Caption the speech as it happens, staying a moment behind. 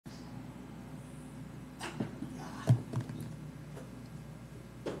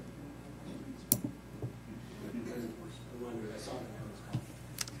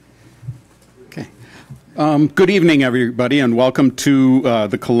Good evening, everybody, and welcome to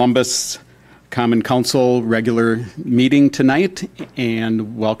the Columbus Common Council regular meeting tonight,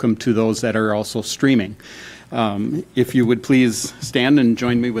 and welcome to those that are also streaming. If you would please stand and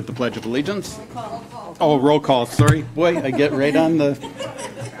join me with the Pledge of Allegiance. Roll call. Sorry, boy, I get right on the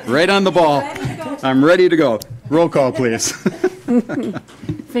ball. I'm ready to go. Roll call, please.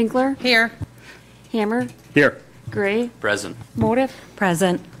 Finkler. Here. Hammer. Here. Gray. Present. Motive.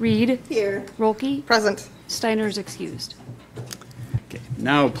 Present. Reed. Here. Rolke. Present. Steiner's excused. Okay,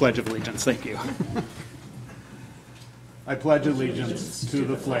 now Pledge of Allegiance. Thank you. I pledge allegiance to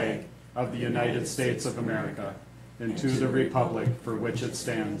the flag of the United States of America and to the republic for which it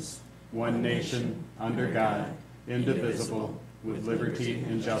stands, one nation, under God, indivisible, with liberty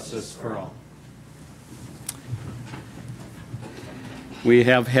and justice for all. We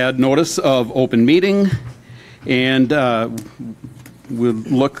have had notice of open meeting, and we'll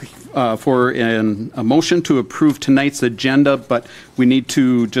look for a motion to approve tonight's agenda, but we need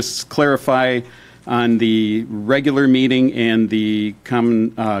to just clarify on the regular meeting and the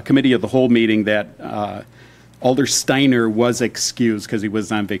committee of the whole meeting that Alder Steiner was excused because he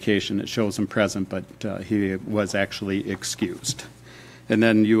was on vacation. It shows him present, but he was actually excused. And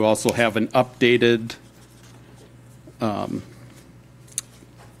then you also have an updated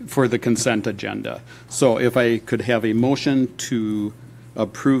for the consent agenda. So if I could have a motion to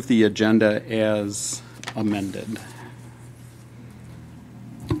approve the agenda as amended.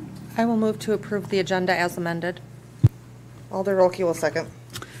 I will move to approve the agenda as amended. Alder Rolke will second.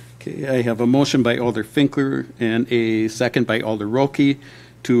 Okay, I have a motion by Alder Finkler and a second by Alder Rolke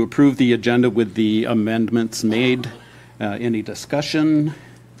to approve the agenda with the amendments made. Any discussion?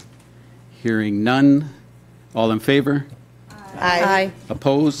 Hearing none. All in favor? Aye.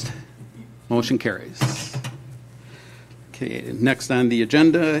 Opposed? Motion carries. Okay, next on the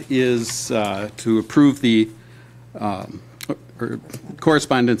agenda is to approve the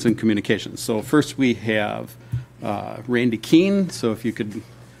correspondence and communications. So first we have Randy Keene. So if you could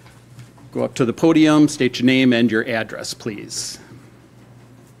go up to the podium, state your name and your address, please.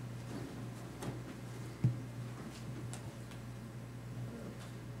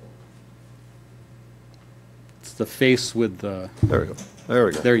 It's the face with the... There we go. There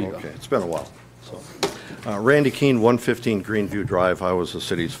we go. There you go. Okay, it's been a while. So, Randy Keene, 115 Greenview Drive. I was the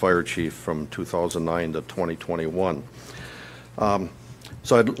city's fire chief from 2009 to 2021. So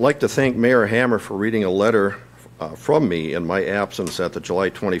I'd like to thank Mayor Hammer for reading a letter from me in my absence at the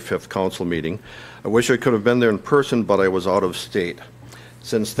July 25th council meeting. I wish I could have been there in person, but I was out of state.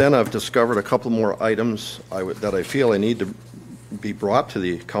 Since then, I've discovered a couple more items that I feel I need to be brought to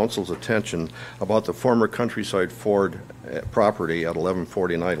the council's attention about the former Countryside Ford property at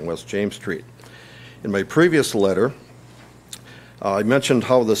 1149 West James Street. In my previous letter, I mentioned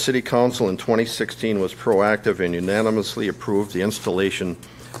how the City Council in 2016 was proactive and unanimously approved the installation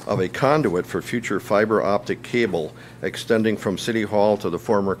of a conduit for future fiber optic cable extending from City Hall to the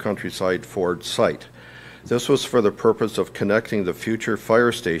former Countryside Ford site. This was for the purpose of connecting the future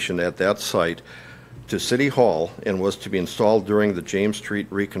fire station at that site to City Hall and was to be installed during the James Street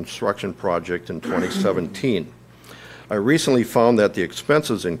reconstruction project in 2017. I recently found that the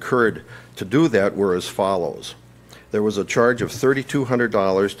expenses incurred to do that were as follows. There was a charge of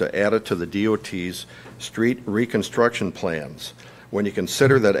 $3,200 to add it to the DOT's street reconstruction plans. When you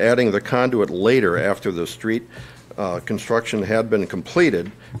consider that adding the conduit later after the street construction had been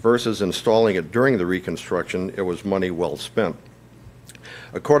completed versus installing it during the reconstruction, it was money well spent.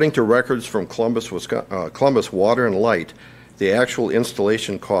 According to records from Columbus Water and Light, the actual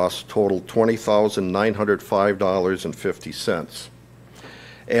installation costs totaled $20,905.50.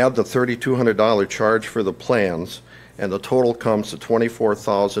 Add the $3,200 charge for the plans, and the total comes to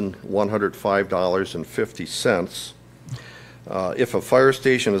 $24,105.50. If a fire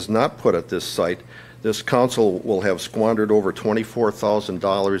station is not put at this site, this council will have squandered over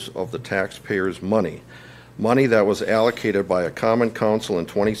 $24,000 of the taxpayers' money that was allocated by a common council in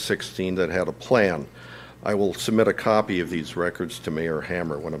 2016 that had a plan. I will submit a copy of these records to Mayor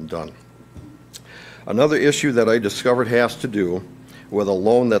Hammer when I'm done. Another issue that I discovered has to do with a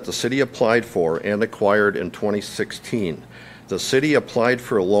loan that the city applied for and acquired in 2016. The city applied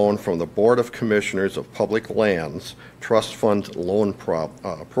for a loan from the Board of Commissioners of Public Lands Trust Fund Loan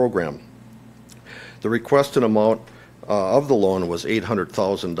Program. The requested amount of the loan was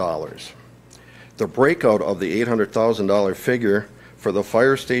 $800,000. The breakout of the $800,000 figure for the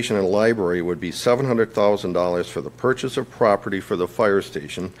fire station and library would be $700,000 for the purchase of property for the fire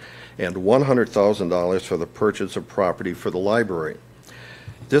station and $100,000 for the purchase of property for the library.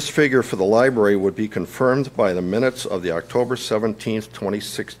 This figure for the library would be confirmed by the minutes of the October 17,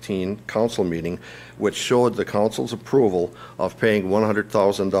 2016 council meeting, which showed the council's approval of paying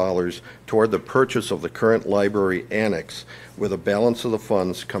 $100,000 toward the purchase of the current library annex, with a balance of the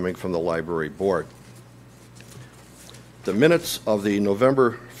funds coming from the library board. The minutes of the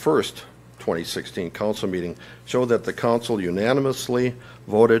November 1st, 2016 council meeting show that the council unanimously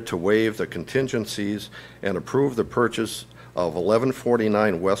voted to waive the contingencies and approve the purchase of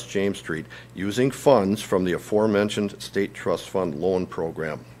 1149 West James Street using funds from the aforementioned State Trust Fund loan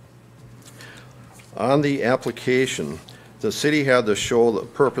program. On the application, the city had to show the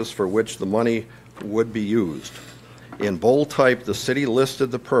purpose for which the money would be used. In bold type, the city listed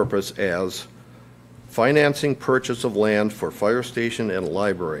the purpose as financing purchase of land for fire station and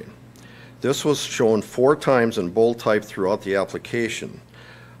library. This was shown 4 times in bold type throughout the application.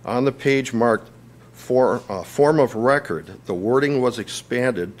 On the page marked form of record, the wording was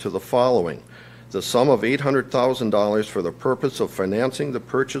expanded to the following: the sum of $800,000 for the purpose of financing the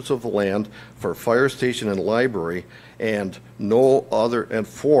purchase of land for fire station and library, and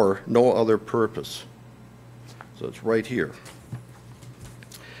for no other purpose. So it's right here.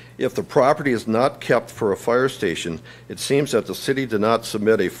 If the property is not kept for a fire station, it seems that the city did not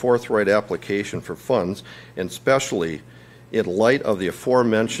submit a forthright application for funds, and especially in light of the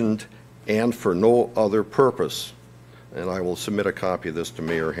aforementioned and for no other purpose. And I will submit a copy of this to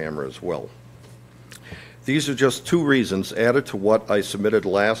Mayor Hammer as well. These are just 2 reasons added to what I submitted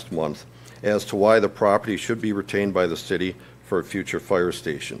last month as to why the property should be retained by the city for a future fire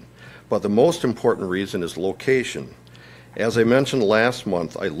station. But the most important reason is location. As I mentioned last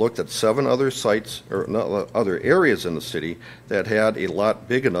month, I looked at 7 other sites, or other areas in the city that had a lot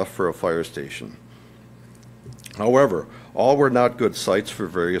big enough for a fire station. However, all were not good sites for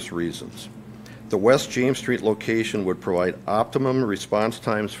various reasons. The West James Street location would provide optimum response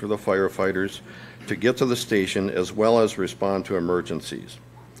times for the firefighters to get to the station, as well as respond to emergencies.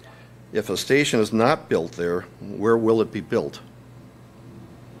 If a station is not built there, where will it be built?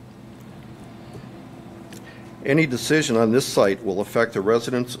 Any decision on this site will affect the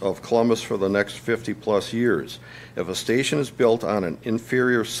residents of Columbus for the next 50-plus years. If a station is built on an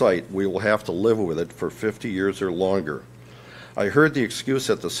inferior site, we will have to live with it for 50 years or longer. I heard the excuse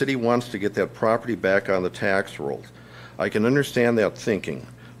that the city wants to get that property back on the tax rolls. I can understand that thinking,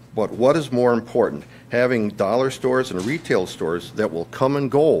 but what is more important, having dollar stores and retail stores that will come and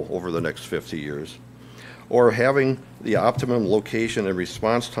go over the next 50 years, or having the optimum location and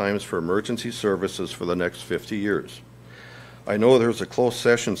response times for emergency services for the next 50 years? I know there's a closed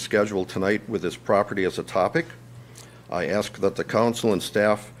session scheduled tonight with this property as a topic. I ask that the council and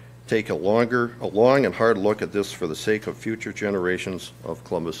staff take a long and hard look at this for the sake of future generations of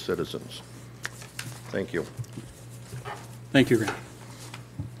Columbus citizens. Thank you. Thank you, Randy.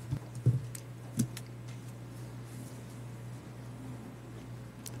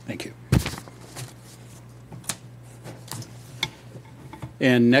 Thank you.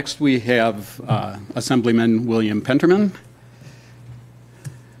 And next we have Assemblyman William Penterman.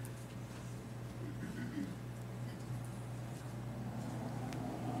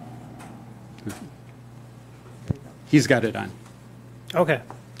 He's got it on. Okay.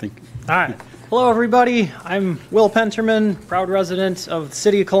 Thank you. All right. Hello, everybody. I'm Will Penterman, proud resident of the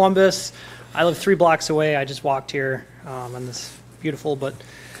city of Columbus. I live 3 blocks away. I just walked here on this beautiful but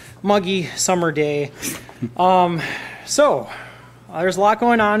muggy summer day. So there's a lot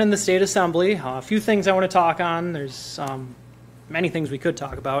going on in the state assembly. A few things I want to talk on. There's many things we could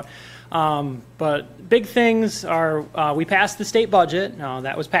talk about. But big things are we passed the state budget.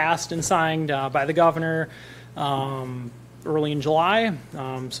 That was passed and signed by the governor early in July.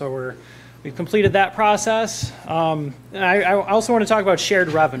 So we've completed that process. And I also want to talk about shared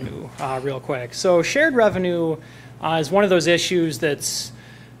revenue real quick. So shared revenue is one of those issues that's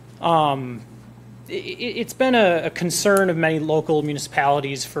it's been a concern of many local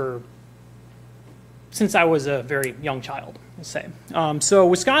municipalities since I was a very young child, let's say. So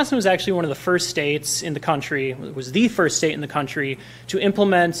Wisconsin was actually one of the first states in the country, it was the first state in the country to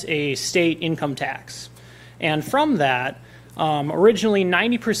implement a state income tax. And from that, originally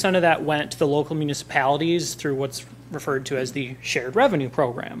 90% of that went to the local municipalities through what's referred to as the shared revenue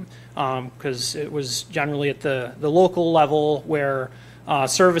program, because it was generally at the local level where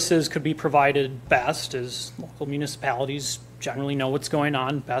services could be provided best, as local municipalities generally know what's going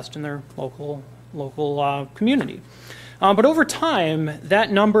on best in their local community. But over time,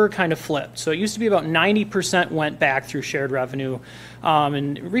 that number kind of flipped. So it used to be about 90% went back through shared revenue,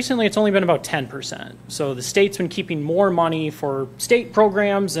 and recently it's only been about 10%. So the state's been keeping more money for state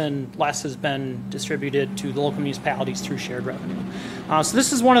programs and less has been distributed to the local municipalities through shared revenue. So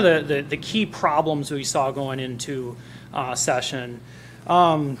this is one of the key problems we saw going into session.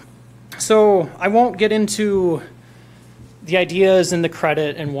 So I won't get into the ideas and the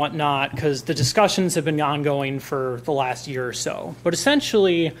credit and whatnot, because the discussions have been ongoing for the last year or so. But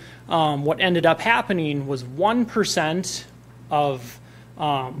essentially, what ended up happening was 1% of,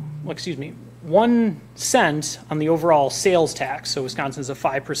 1 cent on the overall sales tax. So Wisconsin is a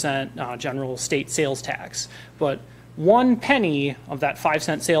 5% general state sales tax. But 1 penny of that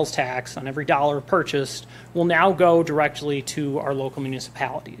 5-cent sales tax on every dollar purchased will now go directly to our local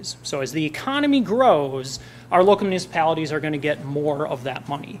municipalities. So as the economy grows, our local municipalities are going to get more of that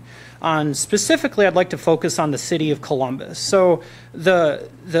money. Specifically, I'd like to focus on the city of Columbus. So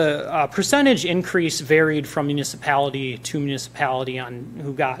the percentage increase varied from municipality to municipality on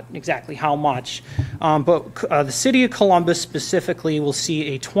who got exactly how much. But the city of Columbus specifically will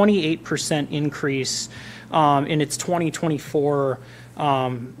see a 28% increase in its 2024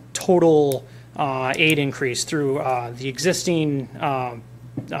 total aid increase through the existing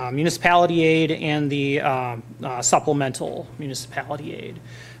municipality aid and the supplemental municipality aid.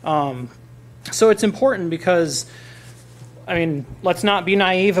 So it's important because, I mean, let's not be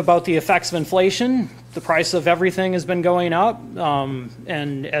naive about the effects of inflation. The price of everything has been going up,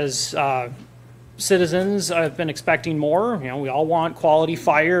 and as citizens have been expecting more. You know, we all want quality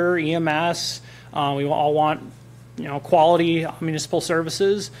fire, EMS. We all want, quality municipal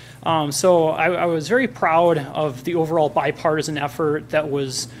services. So I was very proud of the overall bipartisan effort that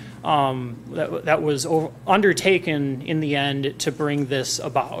was undertaken in the end to bring this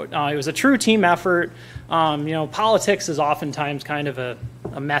about. It was a true team effort. Politics is oftentimes kind of a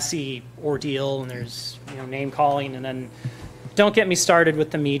messy ordeal, and there's name calling, and then don't get me started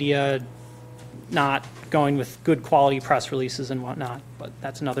with the media not going with good quality press releases and whatnot, but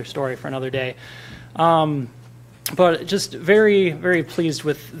that's another story for another day. But just very, very pleased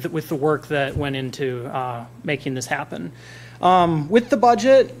with the work that went into making this happen. With the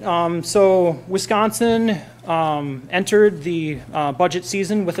budget, so Wisconsin entered the budget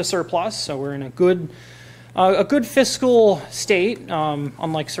season with a surplus, so we're in a good fiscal state,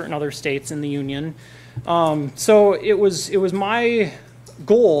 unlike certain other states in the union. So it was my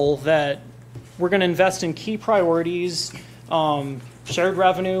goal that we're going to invest in key priorities, shared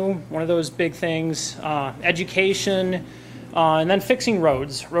revenue, one of those big things, education, and then fixing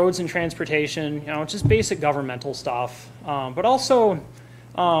roads and transportation, just basic governmental stuff. But also,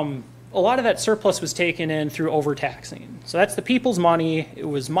 a lot of that surplus was taken in through overtaxing. So that's the people's money. It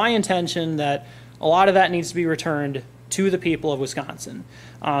was my intention that a lot of that needs to be returned to the people of Wisconsin.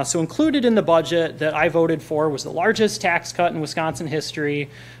 So included in the budget that I voted for was the largest tax cut in Wisconsin history.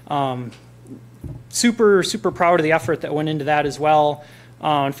 Super proud of the effort that went into that as well.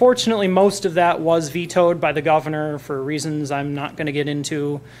 Unfortunately, most of that was vetoed by the governor for reasons I'm not going to get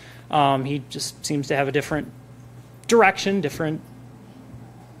into. He just seems to have a different direction, different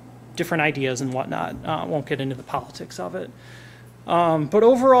ideas and whatnot. Won't get into the politics of it. But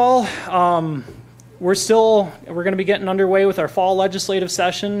overall, we're going to be getting underway with our fall legislative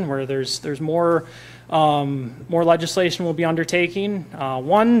session, where there's more legislation we'll be undertaking.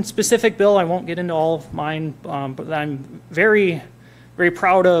 One specific bill, I won't get into all of mine, but that I'm very, very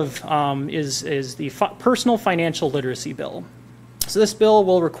proud of is the personal financial literacy bill. So this bill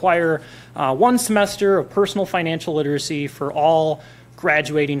will require 1 semester of personal financial literacy for all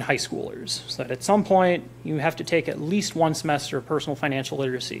graduating high schoolers, so that at some point you have to take at least 1 semester of personal financial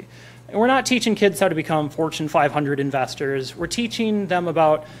literacy. And we're not teaching kids how to become Fortune 500 investors. We're teaching them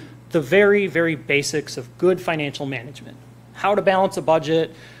about the very, very basics of good financial management. How to balance a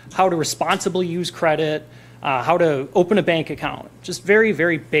budget, how to responsibly use credit, how to open a bank account. Just very,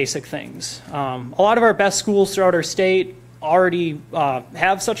 very basic things. A lot of our best schools throughout our state already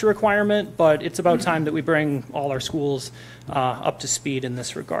have such a requirement, but it's about time that we bring all our schools up to speed in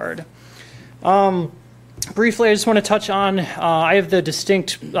this regard. Briefly, I just want to touch on, I have the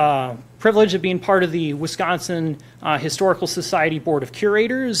distinct privilege of being part of the Wisconsin Historical Society Board of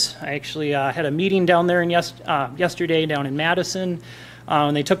Curators. I actually had a meeting down there yesterday down in Madison,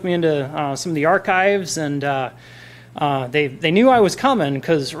 and they took me into some of the archives, and they knew I was coming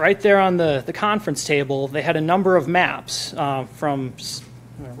because right there on the conference table, they had a number of maps from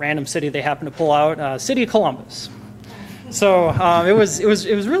a random city they happened to pull out, City of Columbus. So it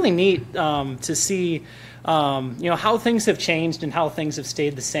was really neat to see how things have changed and how things have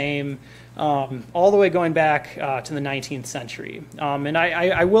stayed the same, all the way going back to the 19th century. And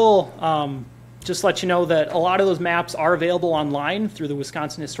I will just let you know that a lot of those maps are available online through the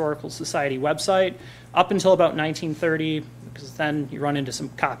Wisconsin Historical Society website. Up until about 1930, because then you run into some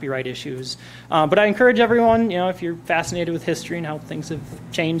copyright issues. But I encourage everyone, if you're fascinated with history and how things have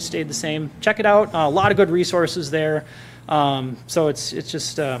changed, stayed the same, check it out. A lot of good resources there. So it's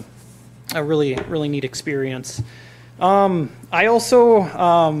just a really, really neat experience. I also,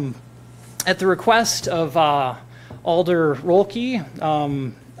 at the request of Alder Rolke,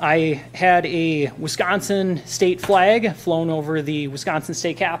 I had a Wisconsin state flag flown over the Wisconsin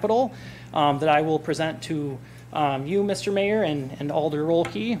state capitol that I will present to you, Mr. Mayor, and Alder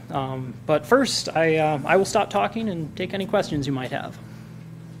Rolke. But first, I will stop talking and take any questions you might have.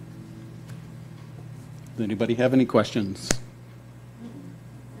 Does anybody have any questions?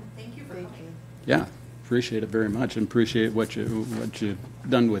 Thank you for coming. Yeah, appreciate it very much, and appreciate what you've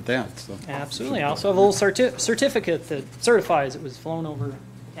done with that. So Absolutely. I also have a little certificate that certifies it was flown over.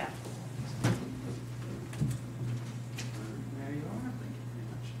 Yeah. There you are. Thank you very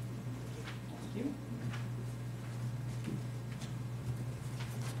much. Thank you.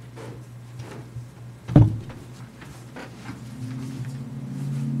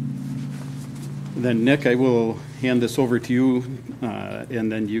 then, Nick, I will hand this over to you,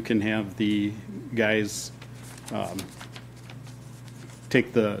 and then you can have the guys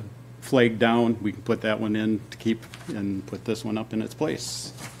take the flag down. We can put that one in to keep and put this one up in its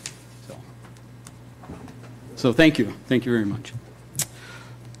place. So thank you. Thank you very much.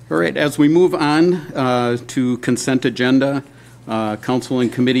 All right, as we move on to consent agenda, Council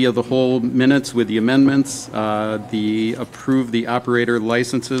and Committee of the Whole minutes with the amendments, approve the operator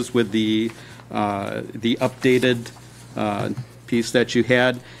licenses with the updated piece that you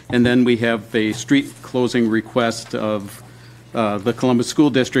had, and then we have a street closing request of the Columbus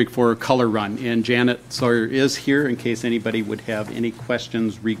School District for a color run. And Janet Sawyer is here in case anybody would have any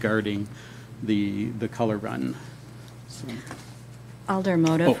questions regarding the color run. So. Alder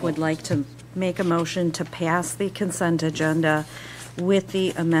Motive would like to make a motion to pass the consent agenda with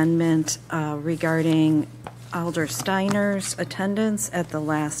the amendment regarding Alder Steiner's attendance at the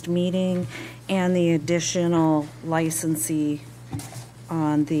last meeting and the additional licensee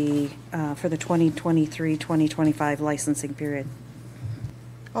on the for the 2023-2025 licensing period.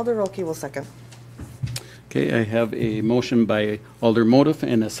 Alder Rolke will second. Okay, I have a motion by Alder Motive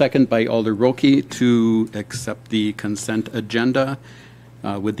and a second by Alder Rolke to accept the consent agenda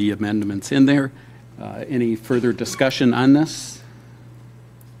with the amendments in there. Any further discussion on this?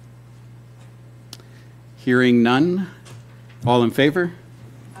 Hearing none. All in favor?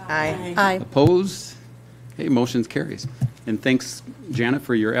 Aye. Aye. Opposed? Okay, motion carries. And thanks, Janet,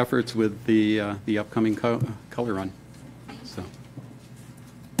 for your efforts with the upcoming color run. So.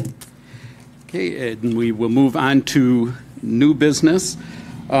 Okay, and we will move on to new business.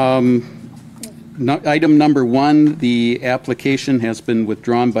 Item number 1, the application has been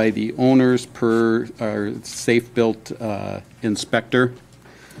withdrawn by the owners per our Safe Built inspector.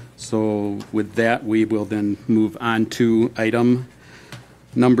 So with that, we will then move on to item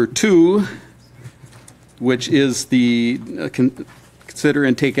number 2, which is the consider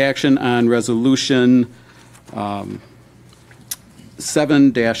and take action on resolution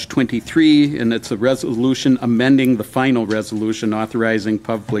 7-23, and it's a resolution amending the final resolution authorizing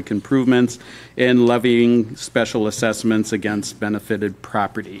public improvements and levying special assessments against benefited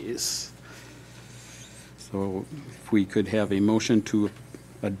properties. So if we could have a motion to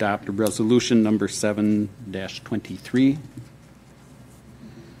adopt resolution number 7-23.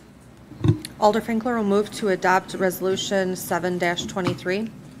 Alder Finkler will move to adopt resolution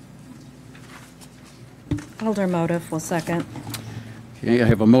 7-23. Alder Motive will second. Okay, I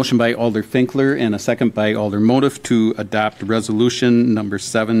have a motion by Alder Finkler and a second by Alder Motive to adopt resolution number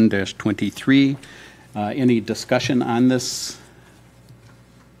 7-23. Any discussion on this?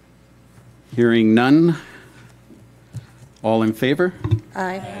 Hearing none. All in favor?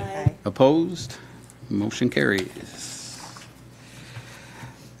 Aye. Opposed? Motion carries.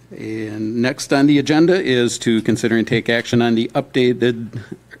 And next on the agenda is to consider and take action on the updated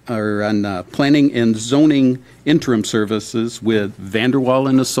or on planning and zoning interim services with Vanderwall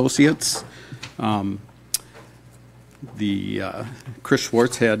and Associates. Chris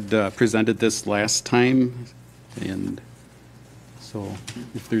Schwartz had presented this last time, and so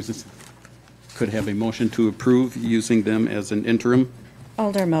if there's could have a motion to approve using them as an interim.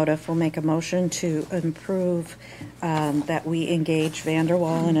 Alder Motive will make a motion to approve that we engage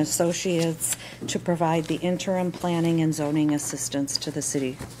Vanderwall and Associates to provide the interim planning and zoning assistance to the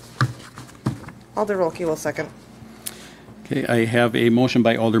city. Alder Rolke will second. Okay, I have a motion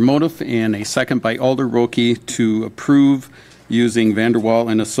by Alder Motive and a second by Alder Rolke to approve using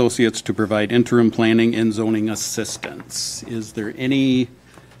Vanderwall and Associates to provide interim planning and zoning assistance. Is there any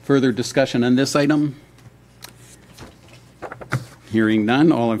further discussion on this item? Hearing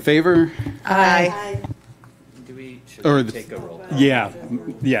none, all in favor? Aye. Or Or the- take a roll.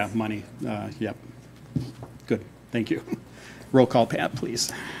 Yeah, money, yep. Good, thank you. Roll call, Pat,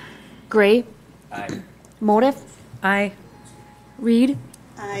 please. Gray, Aye. Motif, Aye. Reed,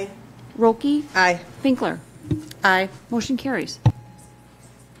 Aye. Roki, Aye. Finkler. Aye. Motion carries.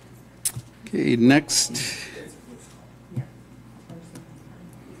 Okay, next.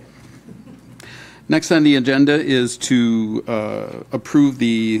 Next on the agenda is to approve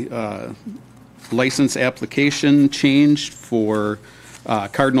the license application change for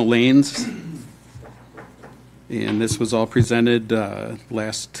Cardinal Lanes. And this was all presented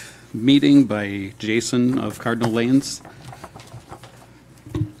last meeting by Jason of Cardinal Lanes.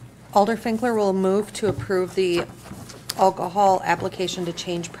 Alder Finkler will move to approve the alcohol application to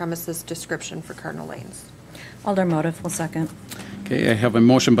change premises description for Cardinal Lanes. Alder Motif will second. Okay, I have a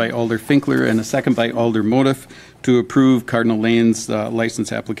motion by Alder Finkler and a second by Alder Motif to approve Cardinal Lane's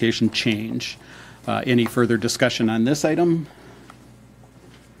license application change. Any further discussion on this item?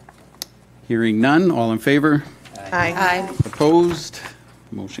 Hearing none, all in favor? Aye. Opposed?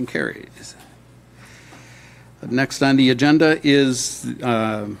 Motion carries. Next on the agenda is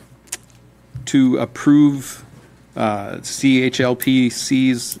to approve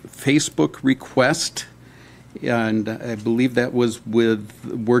CHLPC's Facebook request. And I believe that was with,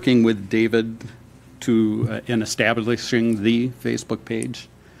 working with David to, in establishing the Facebook page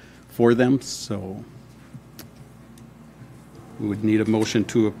for them, so we would need a motion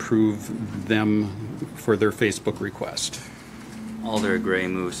to approve them for their Facebook request. Alder Gray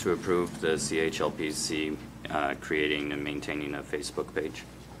moves to approve the CHLPC creating and maintaining a Facebook page.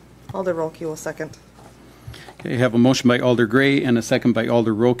 Alder Roki will second. Okay, I have a motion by Alder Gray and a second by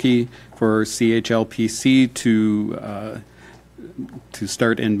Alder Roki for CHLPC to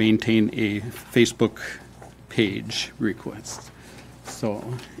start and maintain a Facebook page request. So,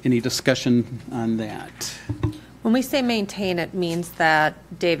 any discussion on that? When we say maintain, it means that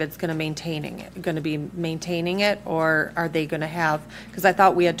David's going to be maintaining it, or are they going to have, because I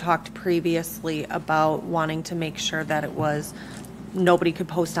thought we had talked previously about wanting to make sure that it was, nobody could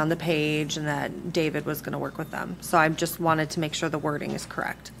post on the page and that David was going to work with them. So I just wanted to make sure the wording is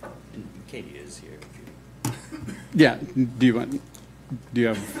correct. And Katie is here. If you... Yeah, do you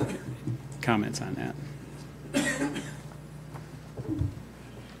have comments on that?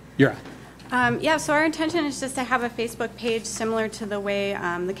 You're on. Yeah, so our intention is just to have a Facebook page similar to the way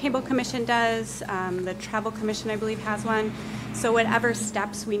the Cable Commission does. The Travel Commission, I believe, has one. So whatever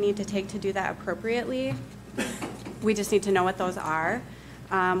steps we need to take to do that appropriately, we just need to know what those are.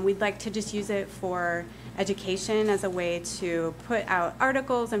 We'd like to just use it for education as a way to put out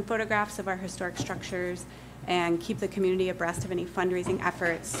articles and photographs of our historic structures and keep the community abreast of any fundraising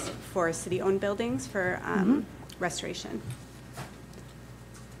efforts for city-owned buildings for restoration.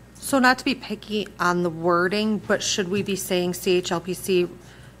 So not to be picky on the wording, but should we be saying CHLPC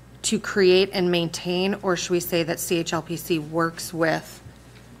to create and maintain, or should we say that CHLPC works with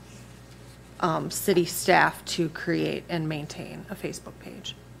city staff to create and maintain a Facebook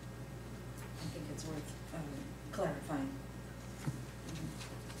page? I think it's worth clarifying.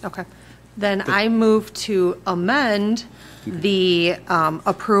 Okay. Then I move to amend the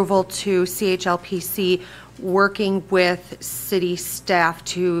approval to CHLPC working with city staff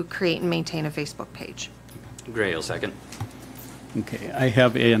to create and maintain a Facebook page. Gray will second. Okay, I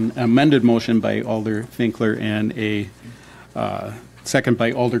have an amended motion by Alder Finkler and a second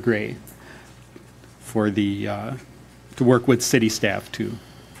by Alder Gray for the, to work with city staff to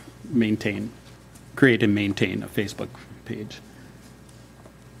create and maintain a Facebook page.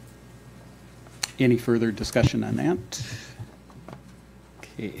 Any further discussion on that?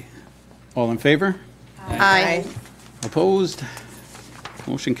 Okay, all in favor? Aye. Opposed?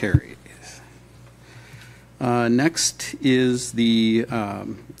 Motion carries. Next is the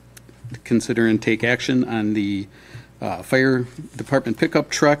consider and take action on the fire department pickup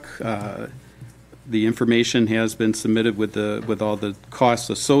truck. The information has been submitted with all the costs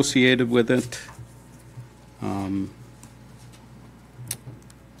associated with it.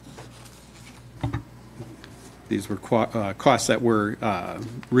 These were costs that were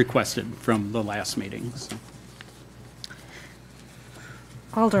requested from the last meeting. So.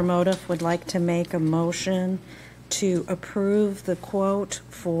 Alder Motif would like to make a motion to approve the quote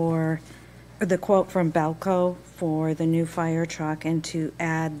from Balco for the new fire truck and to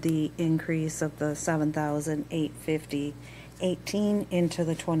add the increase of the $7,850.18 into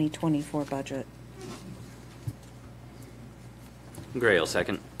the 2024 budget. Gray will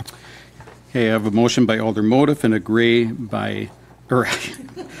second. Okay, I have a motion by Alder Motif and a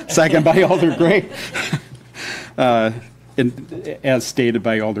second by Alder Gray. as stated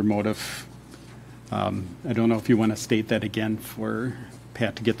by Alder Motive. I don't know if you want to state that again for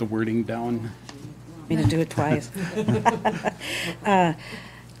Pat to get the wording down. Me to do it twice.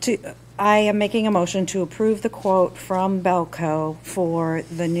 I am making a motion to approve the quote from Belco for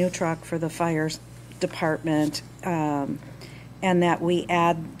the new truck for the fire department, and that we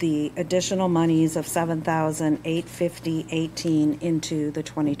add the additional monies of $7,850.18 into the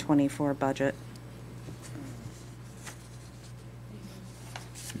 2024 budget.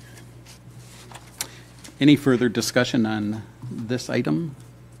 Any further discussion on this item?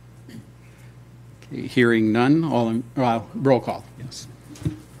 Okay, hearing none, roll call, yes.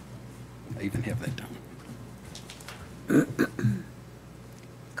 I even have that down.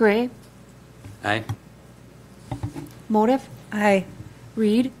 Gray, Aye. Motive, Aye.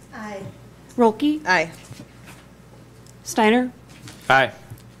 Reed, Aye. Rolke, Aye. Steiner, Aye.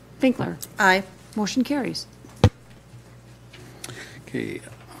 Finkler. Aye. Motion carries. Okay.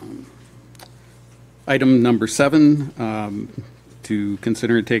 Item number 7, to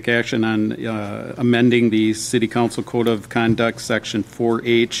consider and take action on amending the City Council Code of Conduct, Section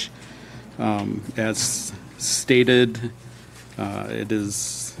 4H. As stated, it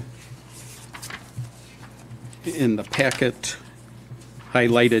is in the packet,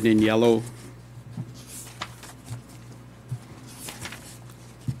 highlighted in yellow.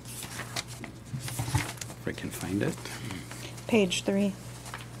 If I can find it. Page 3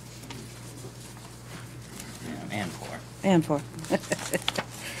 And 4. and 4.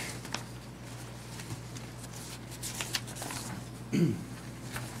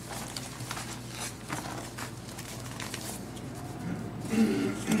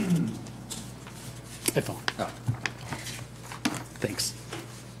 iPhone. Oh. Thanks.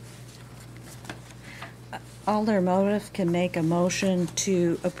 Alder Motive can make a motion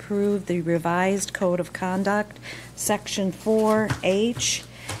to approve the revised Code of Conduct, Section 4H,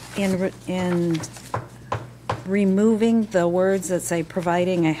 in removing the words that say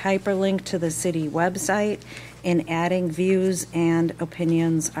providing a hyperlink to the city website and adding views and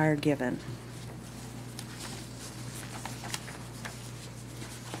opinions are given.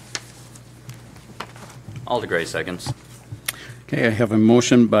 Alder Gray seconds. Okay, I have a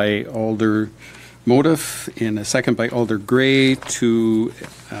motion by Alder Motive and a second by Alder Gray to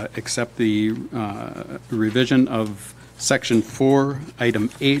accept the revision of Section 4,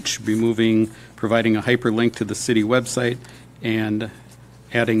 Item H, removing providing a hyperlink to the city website and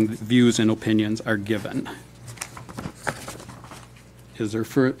adding views and opinions are given. Is there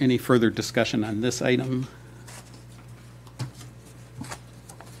any further discussion on this item?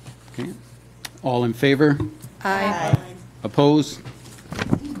 Okay. All in favor? Aye. Opposed?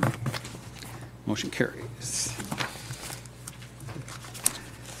 Motion carries.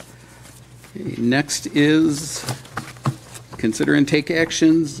 Okay, next is consider and take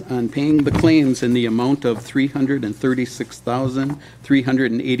actions on paying the claims in the amount of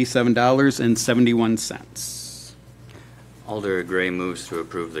 $336,387.71. Alder Gray moves to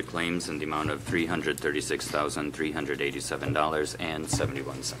approve the claims in the amount of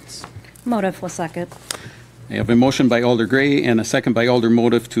 $336,387.71. Motive will second. I have a motion by Alder Gray and a second by Alder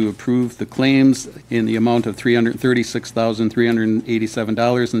Motive to approve the claims in the amount of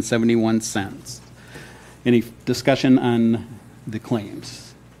 $336,387.71. Any discussion on the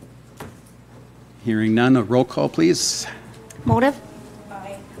claims? Hearing none, a roll call, please. Motive.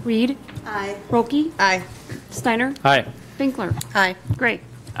 Aye. Reed. Aye. Rolke. Aye. Steiner. Aye. Finkler. Aye. Gray.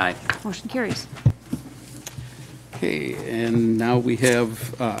 Aye. Motion carries. Okay, and now we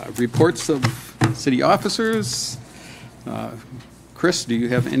have reports of city officers. Chris, do you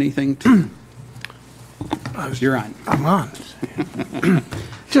have anything to? You're on. I'm on.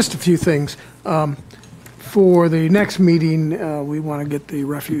 Just a few things. For the next meeting, we want to get the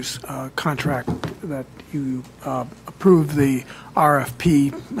refuse contract that you approved the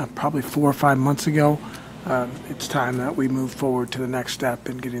RFP probably 4 or 5 months ago. It's time that we move forward to the next step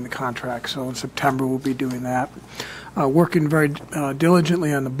in getting the contract. So in September, we'll be doing that. Working very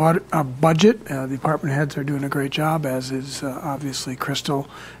diligently on the budget. The department heads are doing a great job, as is obviously Crystal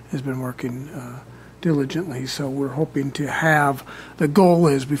has been working diligently. So we're hoping to have, the goal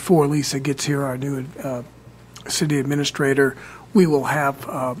is before Lisa gets here, our new city administrator, we will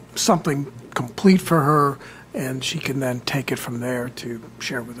have something complete for her, and she can then take it from there to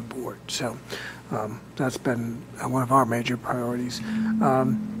share with the board. So that's been one of our major priorities.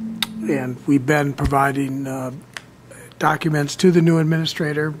 And we've been providing documents to the new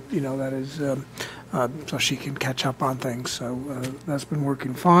administrator, that is so she can catch up on things. So that's been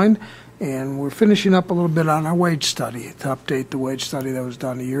working fine. And we're finishing up a little bit on our wage study to update the wage study that was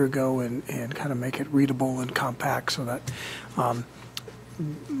done a year ago and kind of make it readable and compact so that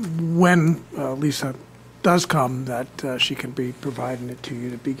when Lisa does come, that she can be providing it to you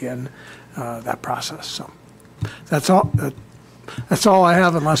to begin that process. So that's all. That's all I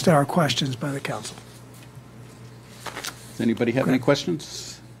have, unless there are questions by the council. Does anybody have any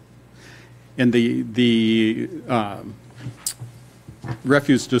questions? And the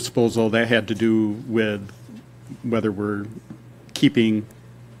refuse disposal, that had to do with whether we're keeping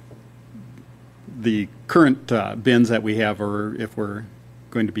the current bins that we have, or if we're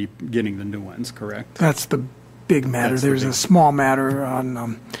going to be getting the new ones, correct? That's the big matter. There's a small matter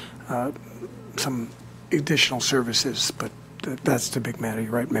on some additional services, but that's the big matter.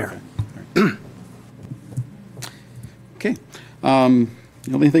 You're right, Mayor. Okay. The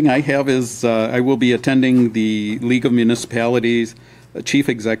only thing I have is I will be attending the League of Municipalities Chief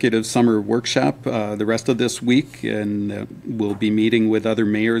Executive Summer Workshop the rest of this week, and we'll be meeting with other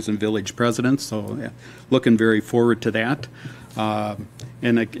mayors and village presidents, so looking very forward to that.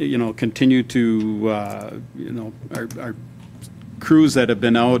 And, continue to, our crews that have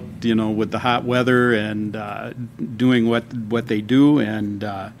been out, with the hot weather and doing what they do, and,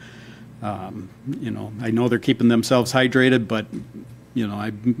 I know they're keeping themselves hydrated, but,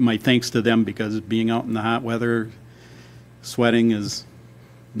 my thanks to them, because being out in the hot weather, sweating is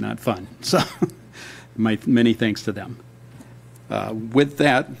not fun. So my many thanks to them. With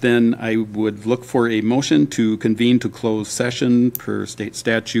that, then I would look for a motion to convene to close session per state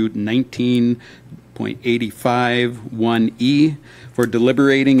statute 19.85(1)(e) for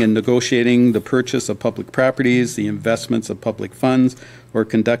deliberating and negotiating the purchase of public properties, the investments of public funds, or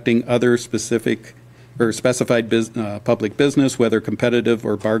conducting other specific or specified public business, whether competitive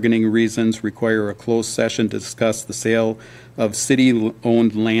or bargaining reasons require a closed session to discuss the sale of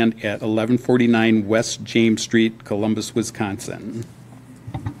city-owned land at 1149 West James Street, Columbus, Wisconsin.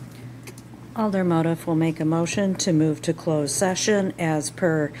 Alder Motif will make a motion to move to closed session as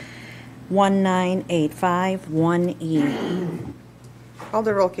per 1985(1)(e).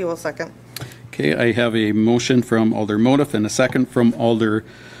 Alder Rolke will second. Okay, I have a motion from Alder Motif and a second from Alder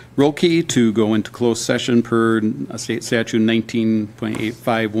Rolke to go into closed session per state statute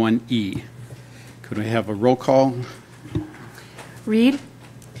 19.851(e). Could I have a roll call? Reed?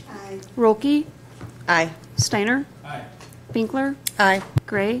 Aye. Rolke? Aye. Steiner? Aye. Binkler? Aye.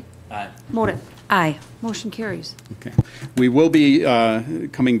 Gray? Aye. Motive? Aye. Motion carries. Okay. We will be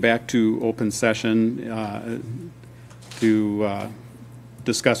coming back to open session to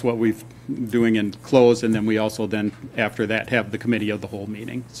discuss what we've doing in close, and then we also then after that have the committee of the whole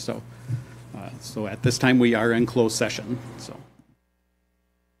meeting. So, so at this time we are in closed session. So.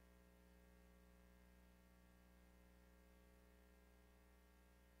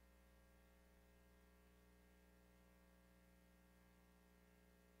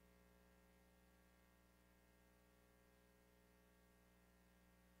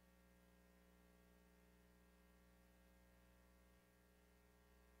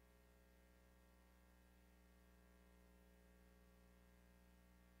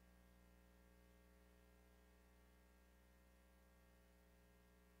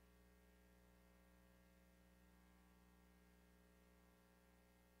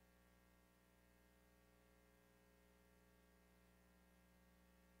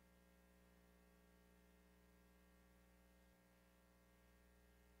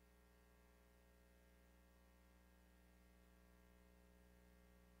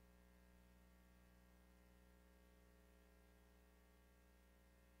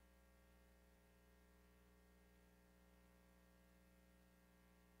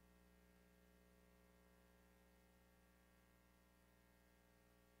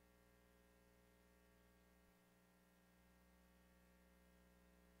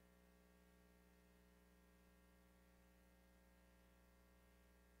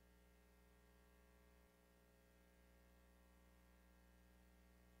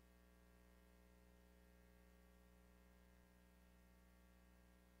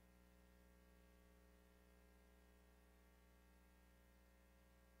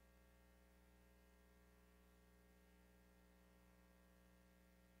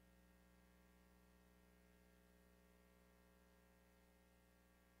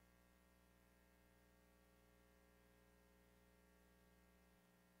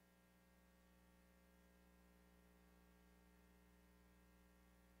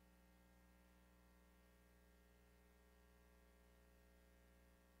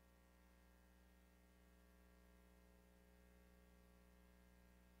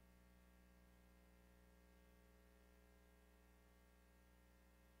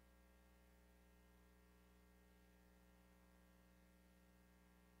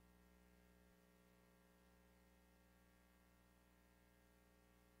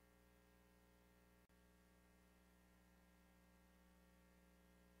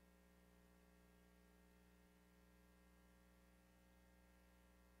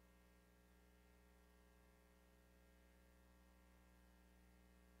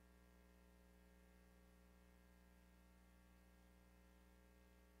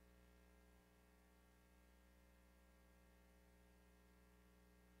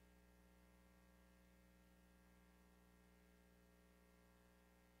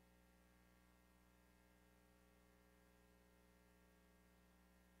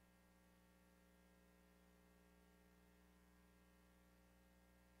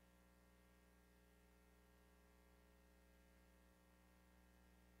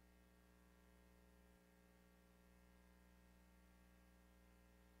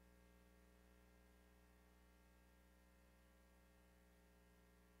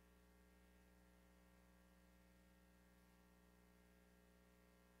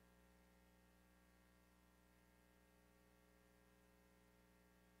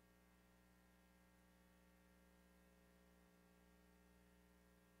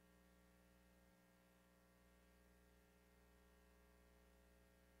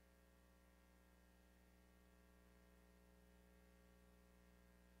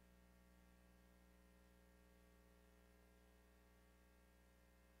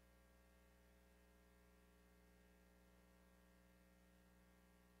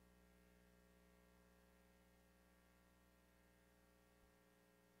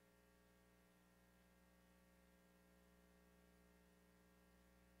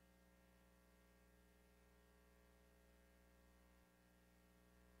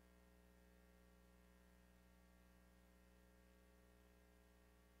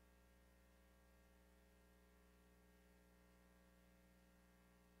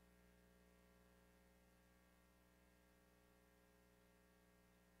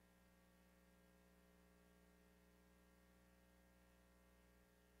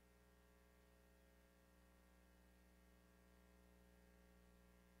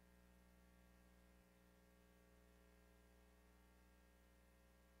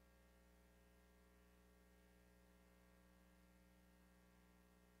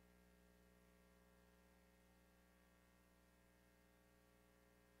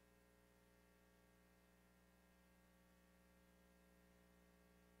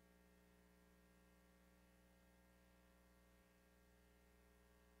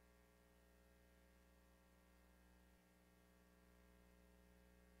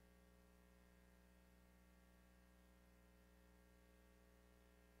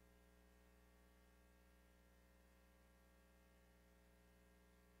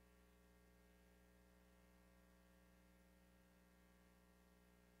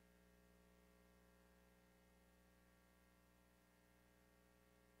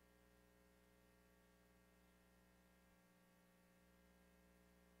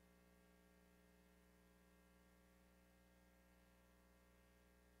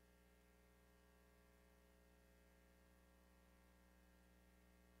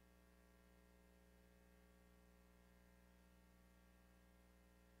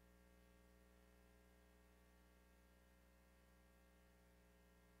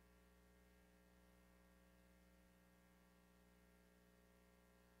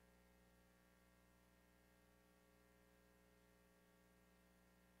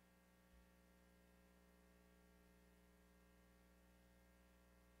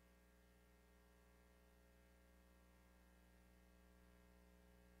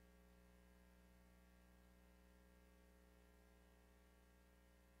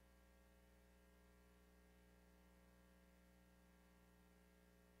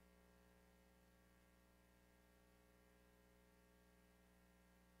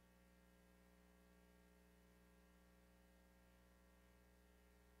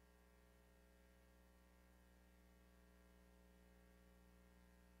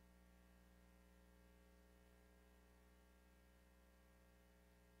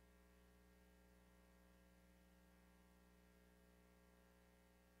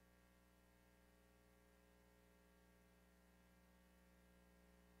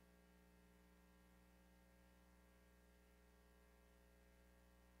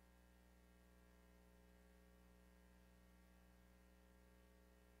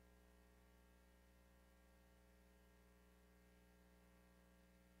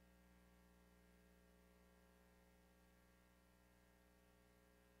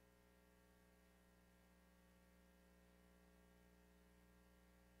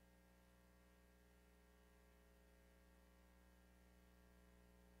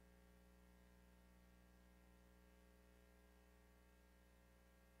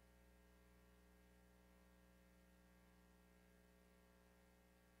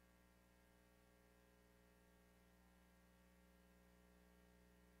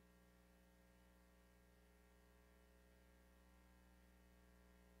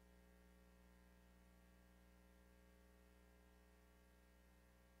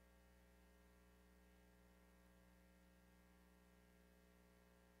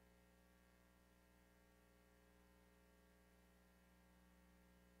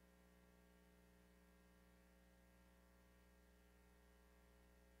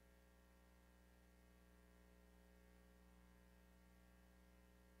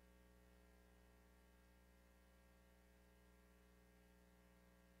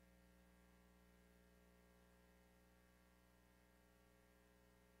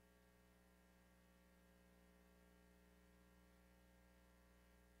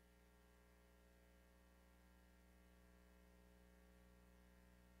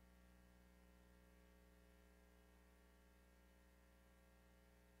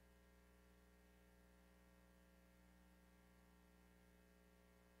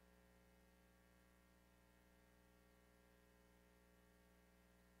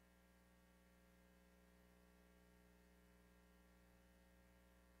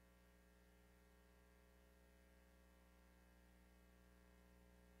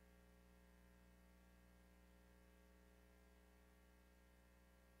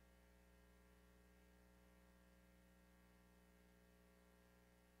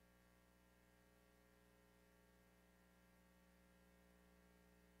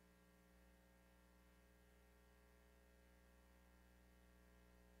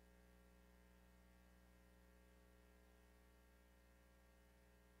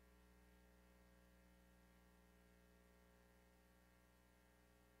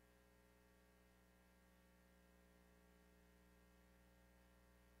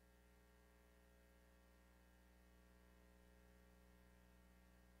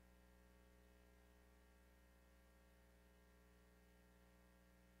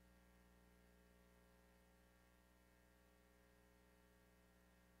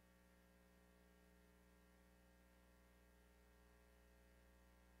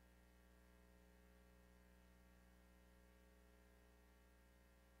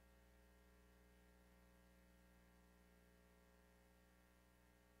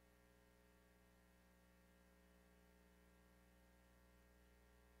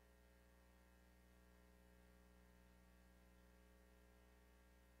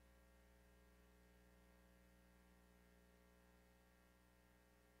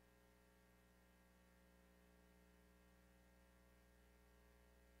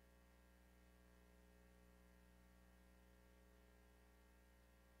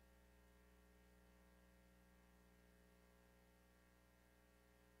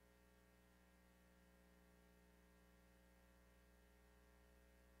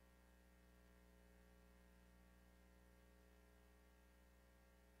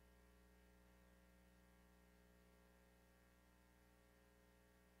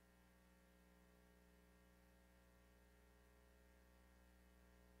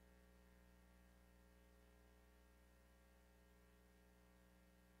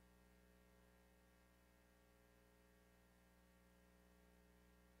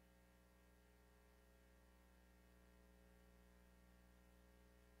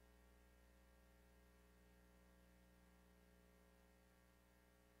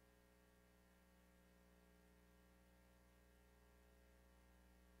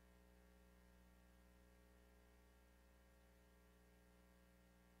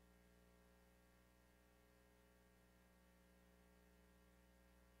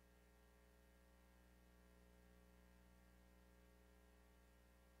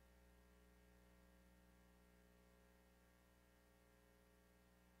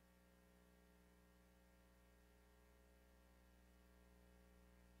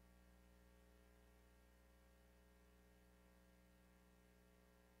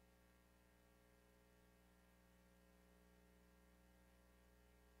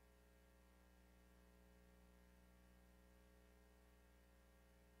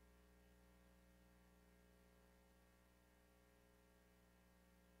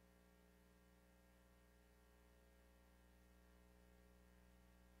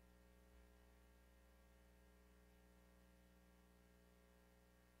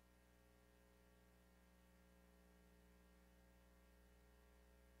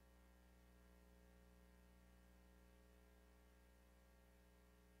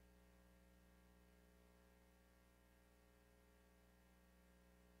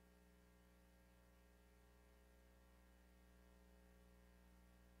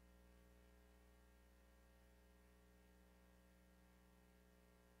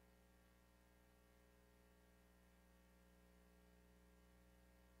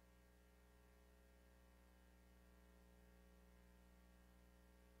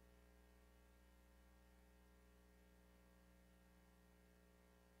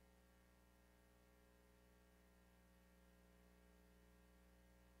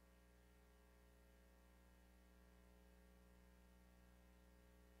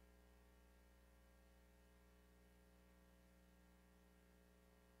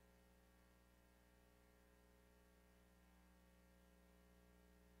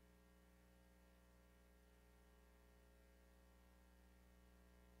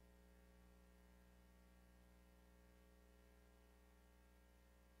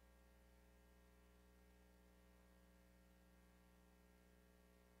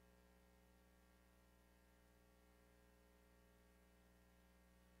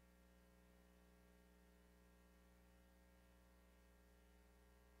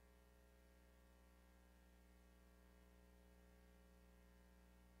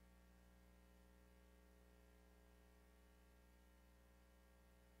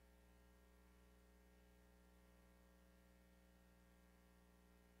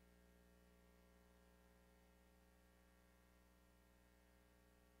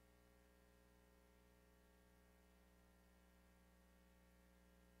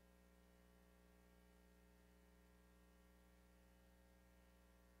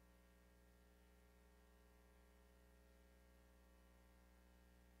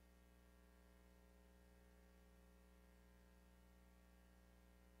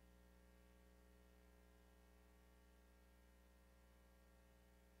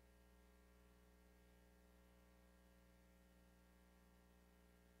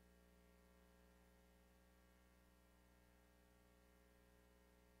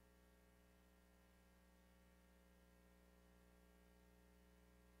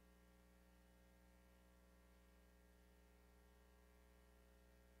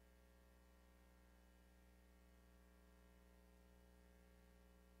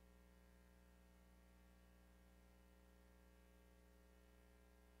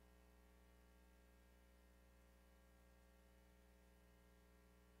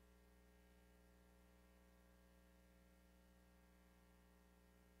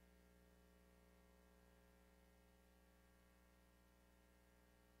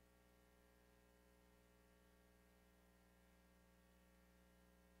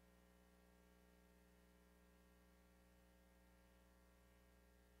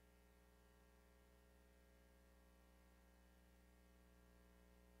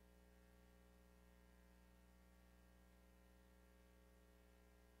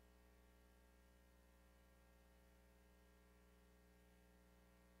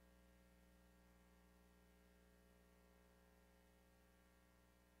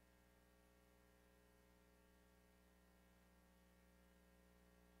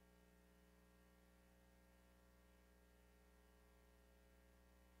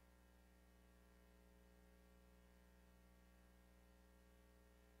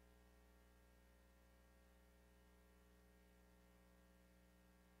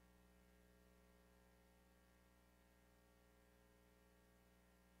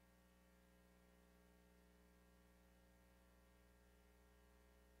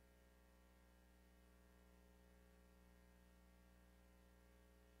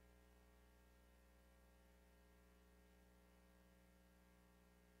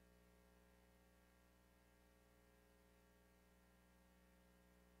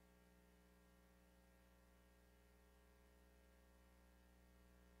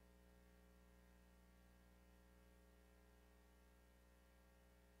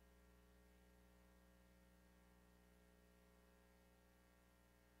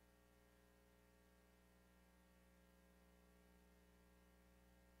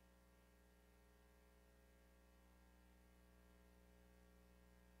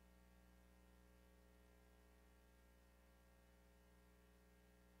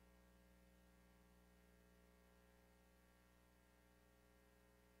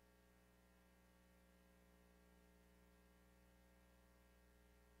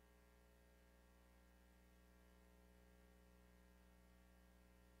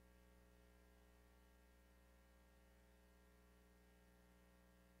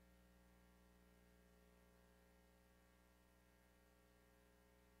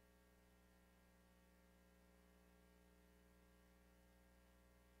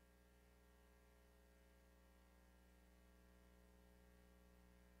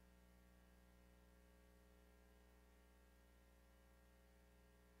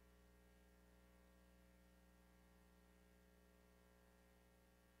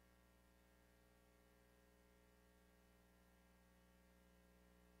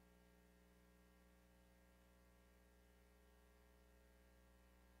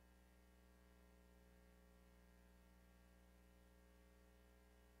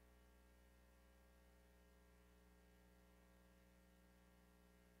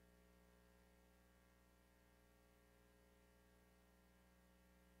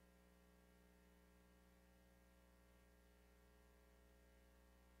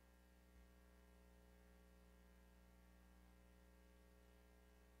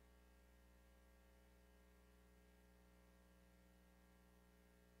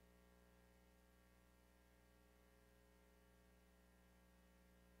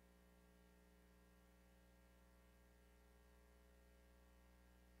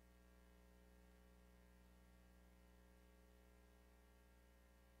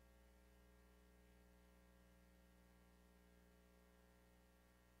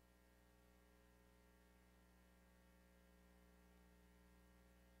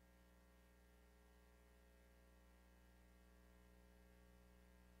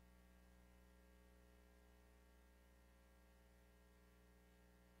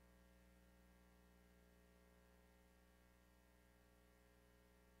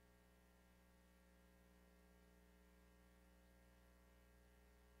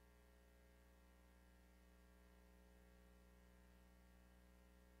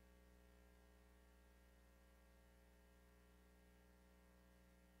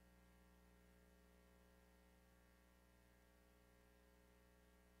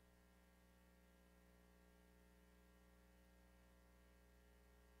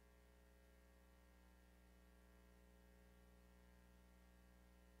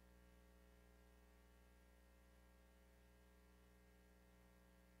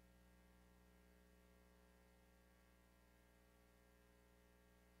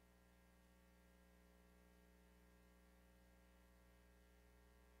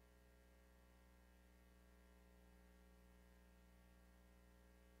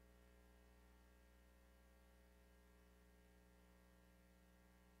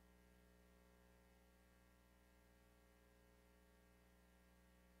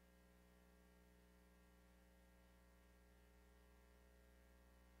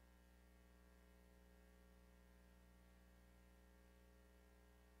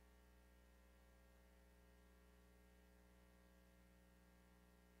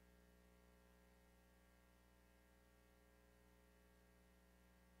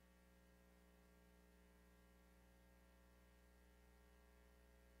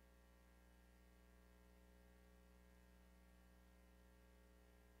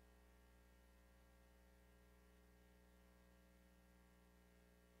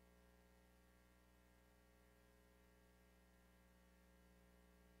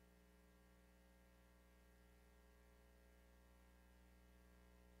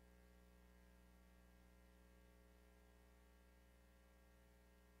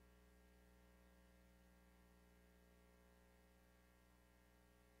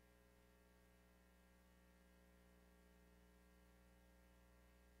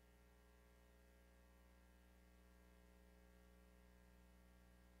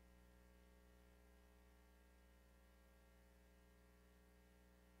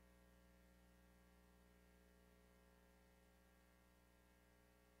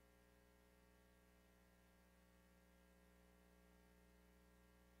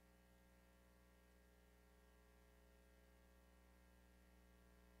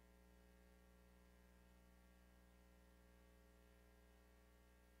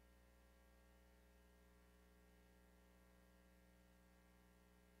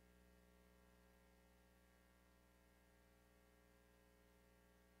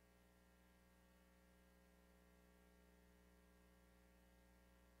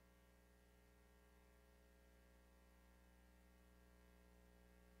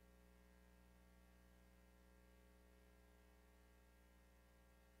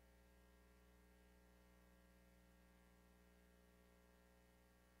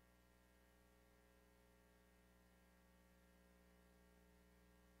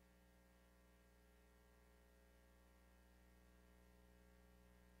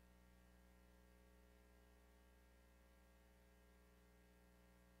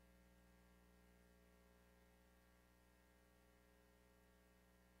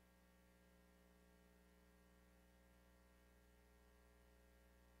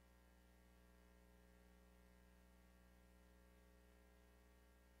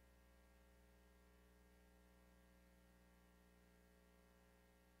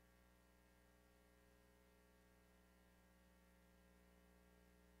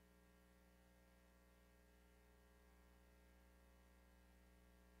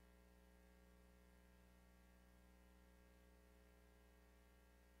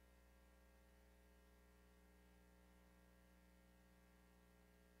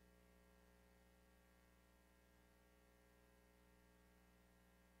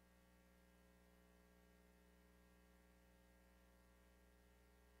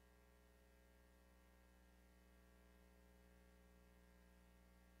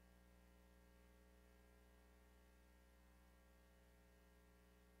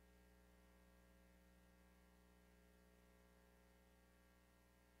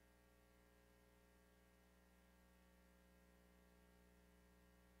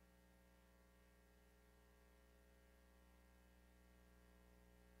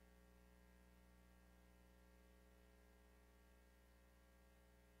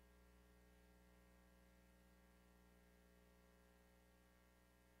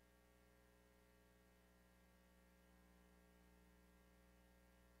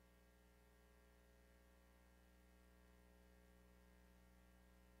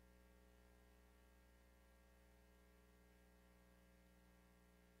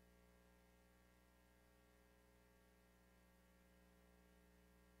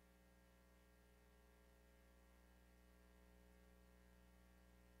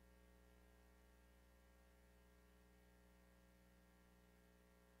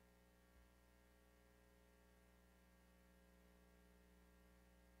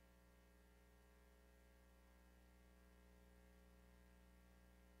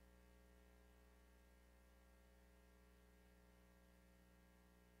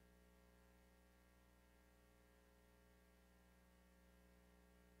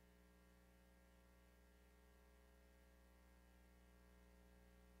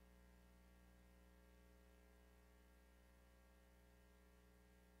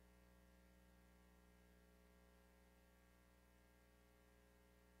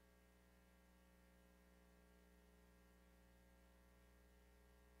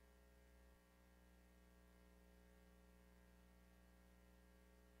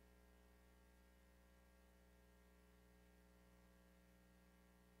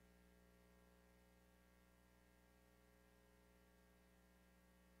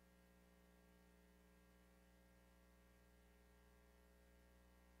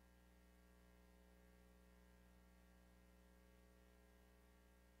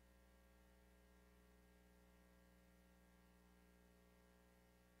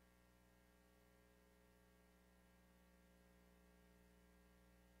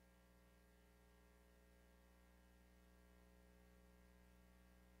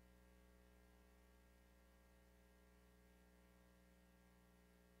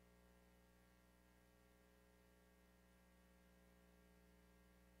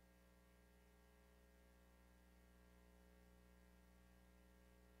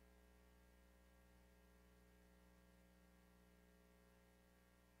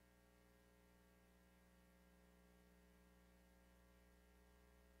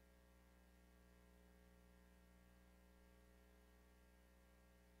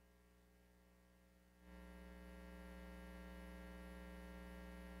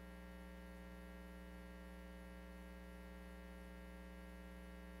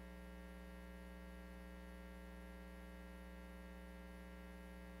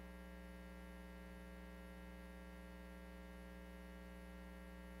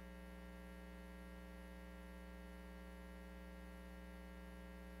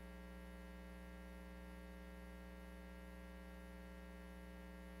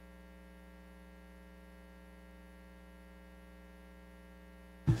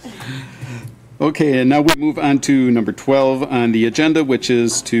 Okay, and now we move on to number 12 on the agenda, which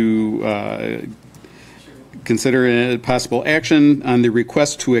is to consider a possible action on the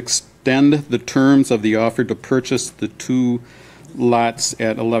request to extend the terms of the offer to purchase the 2 lots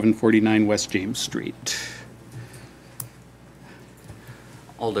at 1149 West James Street.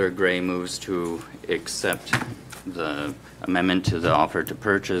 Alder Gray moves to accept the amendment to the offer to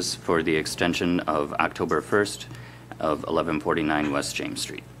purchase for the extension of October 1st of 1149 West James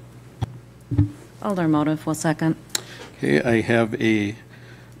Street. Alder Motive will second. Okay, I have a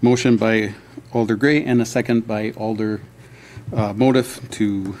motion by Alder Gray and a second by Alder Motive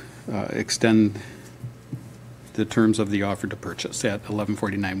to extend the terms of the offer to purchase at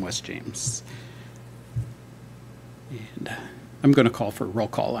 1149 West James. And I'm going to call for a roll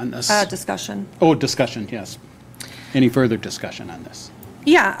call on this. Discussion. Oh, discussion, yes. Any further discussion on this?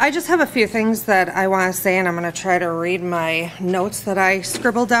 Yeah, I just have a few things that I want to say, and I'm going to try to read my notes that I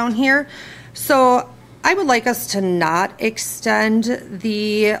scribbled down here. So I would like us to not extend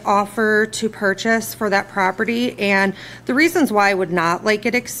the offer to purchase for that property. And the reasons why I would not like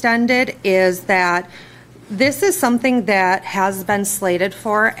it extended is that this is something that has been slated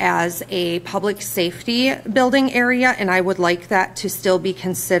for as a public safety building area, and I would like that to still be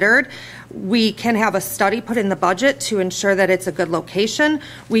considered. We can have a study put in the budget to ensure that it's a good location.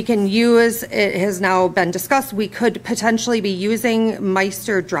 We can use, it has now been discussed, we could potentially be using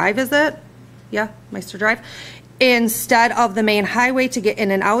Meister Drive, is it? Yeah, Meister Drive, instead of the main highway to get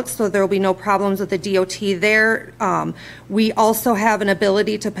in and out, so there will be no problems with the DOT there. We also have an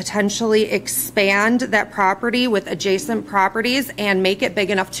ability to potentially expand that property with adjacent properties and make it big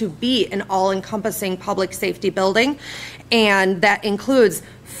enough to be an all-encompassing public safety building. And that includes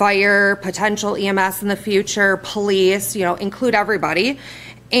fire, potential EMS in the future, police, include everybody.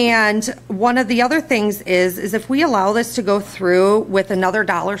 And one of the other things is if we allow this to go through with another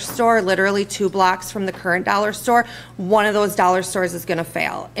dollar store, literally 2 blocks from the current dollar store, one of those dollar stores is going to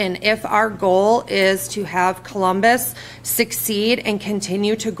fail. And if our goal is to have Columbus succeed and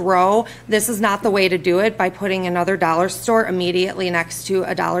continue to grow, this is not the way to do it by putting another dollar store immediately next to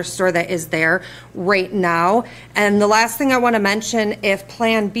a dollar store that is there right now. And the last thing I want to mention, if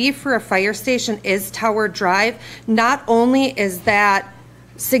Plan B for a fire station is Tower Drive, not only is that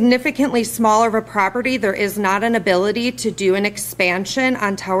significantly smaller of a property, there is not an ability to do an expansion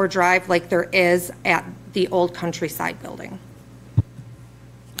on Tower Drive like there is at the old Countryside building.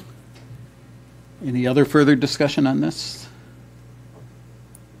 Any other further discussion on this?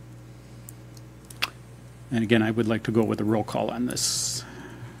 And again, I would like to go with a roll call on this.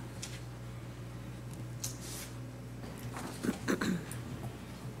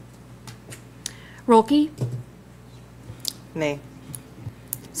 Rolke, Nay.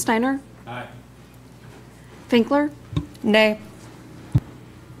 Steiner? Aye. Finkler? Nay.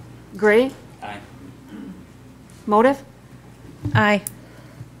 Gray? Aye. Motive? Aye.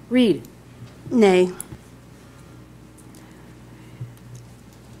 Reed? Nay.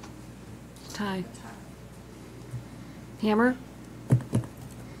 Tie. Hammer?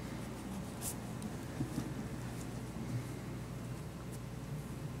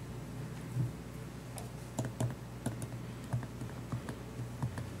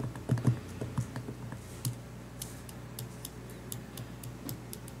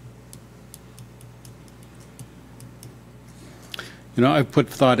 I've put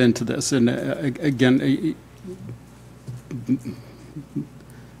thought into this, and again,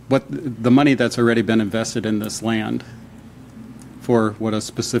 what the money that's already been invested in this land for what a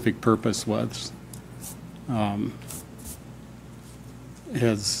specific purpose was,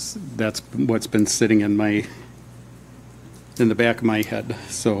 that's what's been sitting in the back of my head.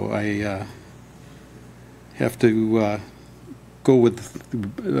 So I have to go with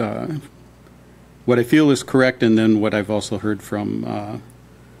what I feel is correct, and then what I've also heard from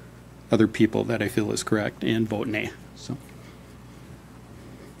other people that I feel is correct, and vote nay. So.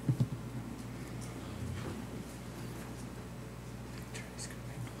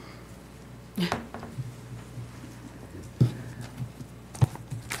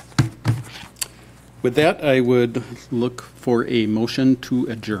 With that, I would look for a motion to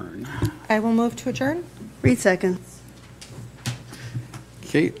adjourn. I will move to adjourn. Reed seconds.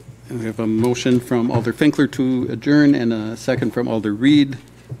 Okay. We have a motion from Alder Finkler to adjourn and a second from Alder Reed.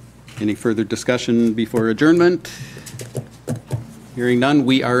 Any further discussion before adjournment? Hearing none,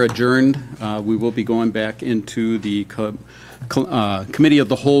 we are adjourned. We will be going back into the Committee of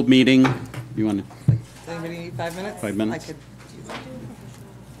the Whole meeting. You want to? Does anybody need 5 minutes? 5 minutes. I could.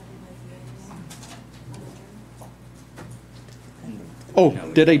 Oh,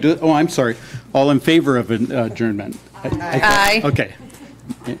 did I do it? Oh, I'm sorry. All in favor of adjournment? Aye. Okay.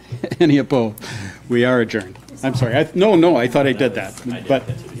 Any opposed? We are adjourned. I'm sorry. No, I thought I did that. But,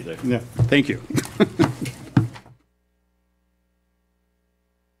 yeah, thank you.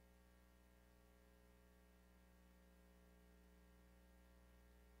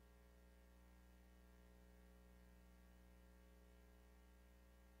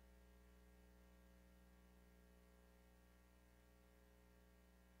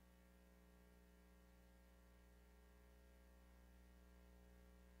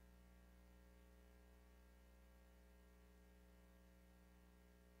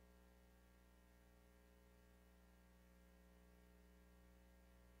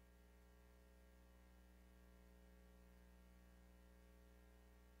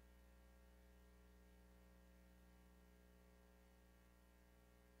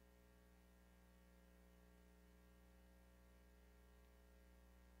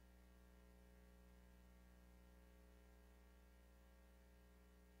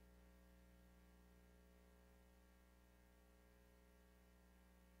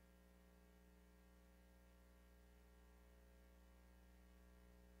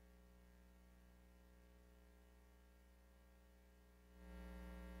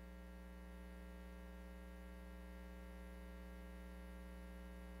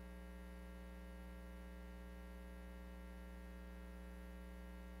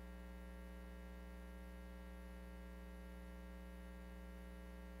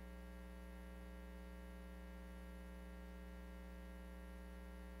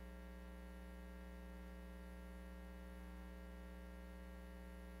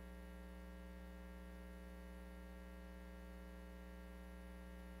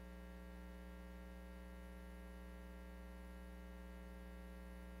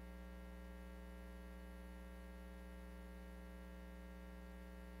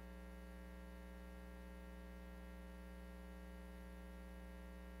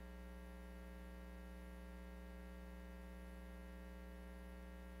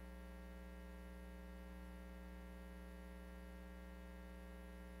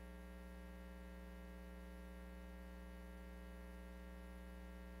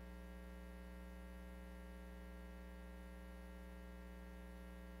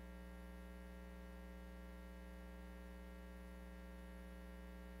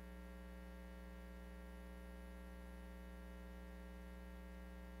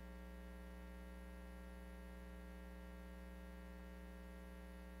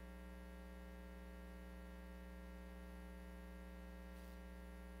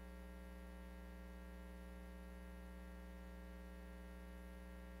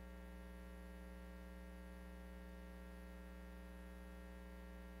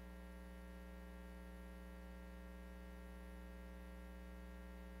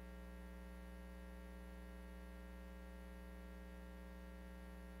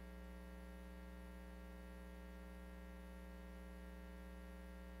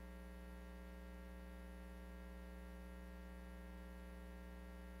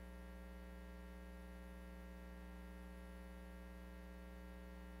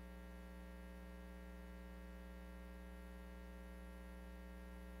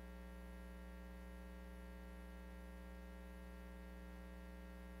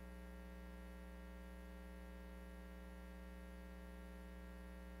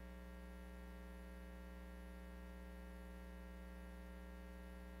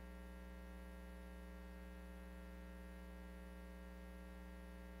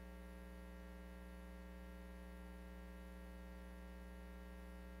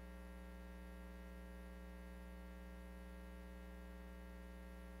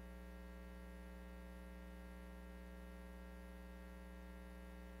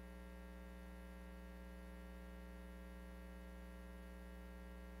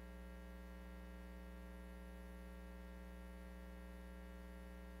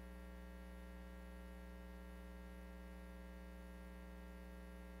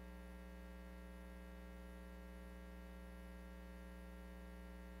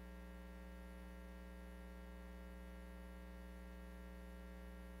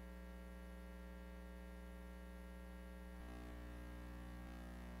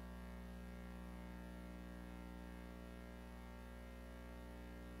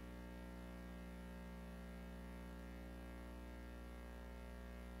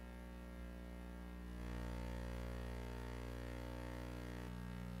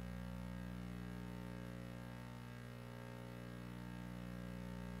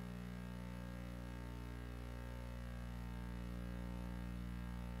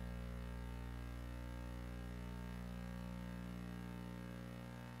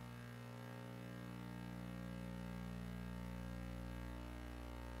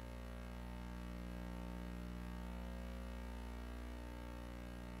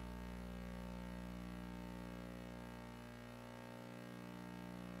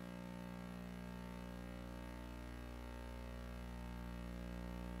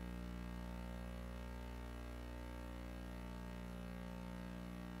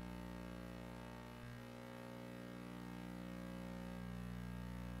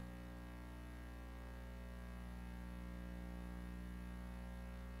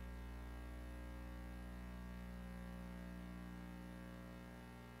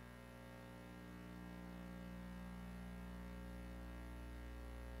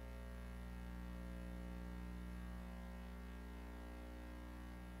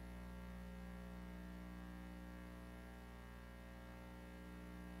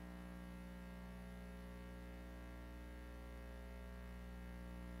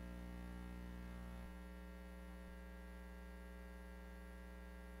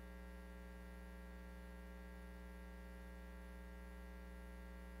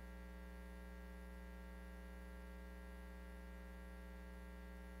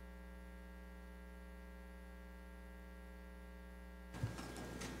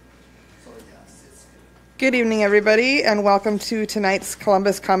 Good evening, everybody, and welcome to tonight's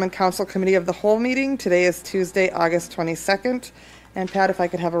Columbus Common Council Committee of the Whole meeting. Today is Tuesday, August 22nd. And Pat, if I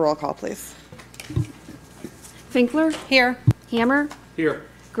could have a roll call, please. Finkler. Here. Hammer. Here.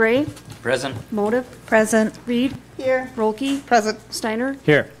 Gray. Present. Motive. Present. Reed. Here. Rolke. Present. Steiner.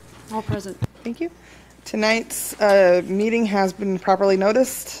 Here. All present. Thank you. Tonight's meeting has been properly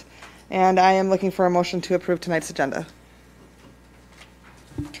noticed, and I am looking for a motion to approve tonight's agenda.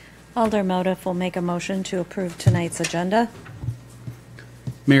 Alder Motif will make a motion to approve tonight's agenda.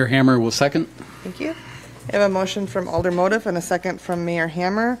 Mayor Hammer will second. Thank you. I have a motion from Alder Motif and a second from Mayor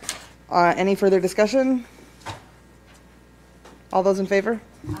Hammer. Any further discussion? All those in favor?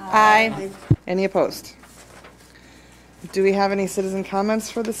 Aye. Any opposed? Do we have any citizen comments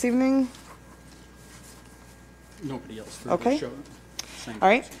for this evening? Nobody else. For Okay. the show. All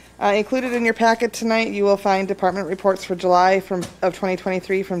right. Included in your packet tonight, you will find department reports for July of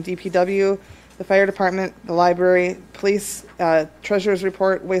 2023 from DPW, the fire department, the library, police, treasurer's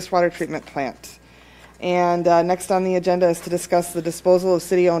report, wastewater treatment plant. And next on the agenda is to discuss the disposal of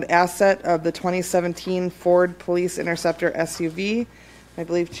city-owned asset of the 2017 Ford Police Interceptor SUV. I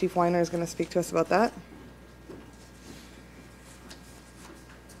believe Chief Weiner is going to speak to us about that.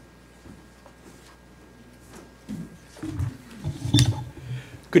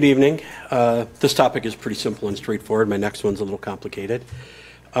 Good evening. This topic is pretty simple and straightforward. My next one's a little complicated.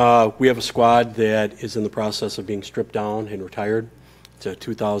 We have a squad that is in the process of being stripped down and retired. It's a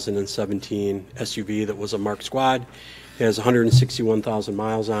 2017 SUV that was a marked squad. It has 161,000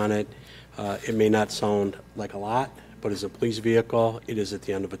 miles on it. It may not sound like a lot, but as a police vehicle, it is at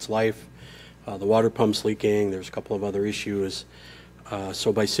the end of its life. The water pump's leaking. There's a couple of other issues.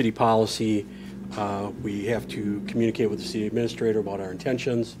 So by city policy, we have to communicate with the city administrator about our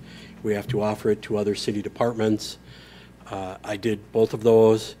intentions. We have to offer it to other city departments. I did both of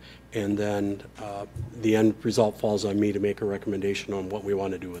those, and then the end result falls on me to make a recommendation on what we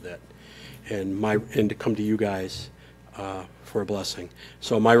want to do with it, and to come to you guys for a blessing.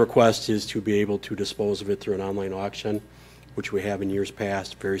 So my request is to be able to dispose of it through an online auction, which we have in years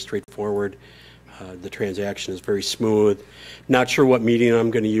past. Very straightforward. The transaction is very smooth. Not sure what medium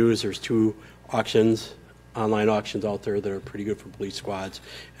I'm going to use. There's two auctions, online auctions out there that are pretty good for police squads,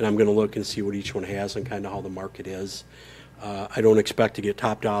 and I'm going to look and see what each one has and kind of how the market is. I don't expect to get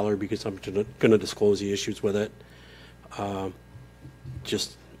top dollar because I'm going to disclose the issues with it,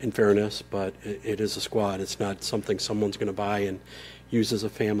 just in fairness, but it is a squad. It's not something someone's going to buy and use as a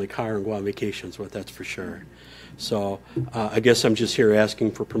family car and go on vacations with, that's for sure. So I guess I'm just here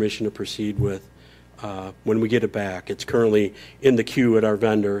asking for permission to proceed with when we get it back. It's currently in the queue at our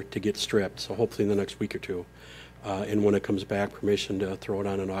vendor to get stripped, so hopefully in the next week or two. And when it comes back, permission to throw it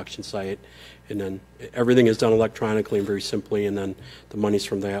on an auction site. And then everything is done electronically and very simply, and then the monies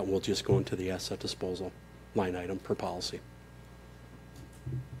from that will just go into the asset disposal line item per policy.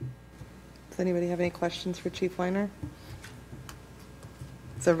 Does anybody have any questions for Chief Weiner?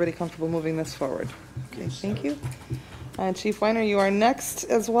 Is everybody comfortable moving this forward? Okay, thank you. Chief Weiner, you are next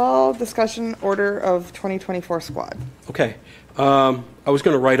as well. Discussion order of 2024 squad. Okay. I was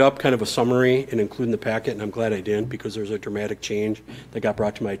going to write up kind of a summary and include in the packet, and I'm glad I didn't because there's a dramatic change that got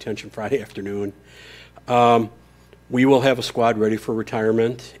brought to my attention Friday afternoon. We will have a squad ready for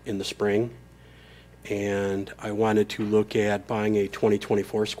retirement in the spring, and I wanted to look at buying a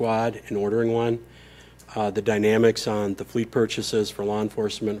 2024 squad and ordering one. The dynamics on the fleet purchases for law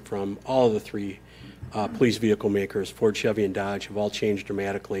enforcement from all of the three police vehicle makers, Ford, Chevy, and Dodge, have all changed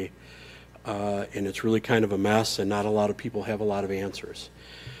dramatically. And it's really kind of a mess, and not a lot of people have a lot of answers.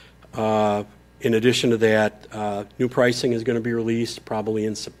 In addition to that, new pricing is going to be released probably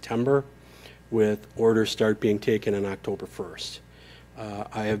in September, with orders start being taken on October 1st.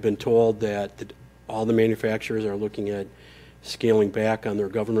 I have been told that all the manufacturers are looking at scaling back on their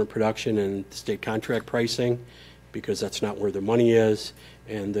government production and state contract pricing because that's not where their money is,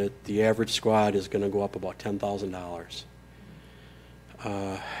 and that the average squad is going to go up about $10,000,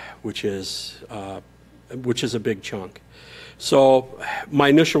 which is a big chunk. So my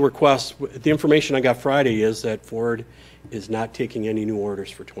initial request, the information I got Friday, is that Ford is not taking any new orders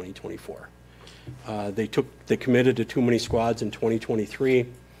for 2024. They committed to too many squads in 2023,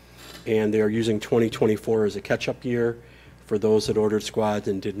 and they are using 2024 as a catch-up year for those that ordered squads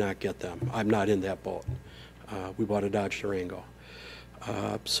and did not get them. I'm not in that boat. We bought a Dodge Durango.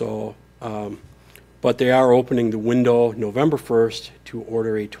 But they are opening the window November 1st to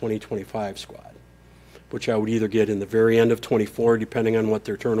order a 2025 squad, which I would either get in the very end of 24, depending on what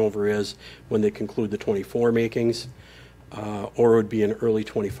their turnover is when they conclude the 24 makings, or it would be in early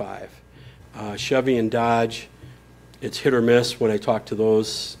 25. Chevy and Dodge, it's hit or miss when I talk to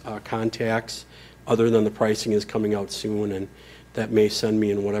those contacts. other than the pricing is coming out soon, and that may send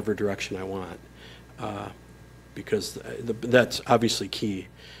me in whatever direction I want, because that's obviously key.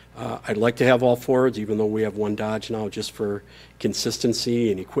 I'd like to have all Fords, even though we have one Dodge now, just for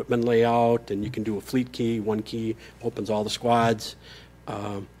consistency and equipment layout, and you can do a fleet key. One key opens all the squads.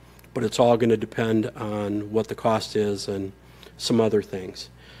 But it's all going to depend on what the cost is and some other things.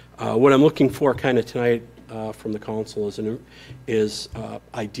 What I'm looking for kind of tonight from the council is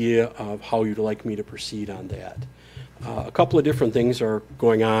idea of how you'd like me to proceed on that. A couple of different things are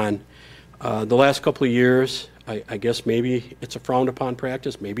going on. The last couple of years, I guess maybe it's a frowned upon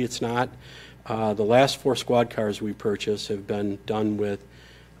practice, maybe it's not. The last 4 squad cars we purchased have been done with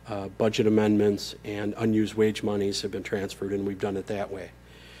budget amendments, and unused wage monies have been transferred, and we've done it that way.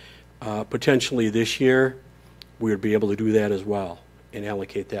 Potentially this year, we would be able to do that as well and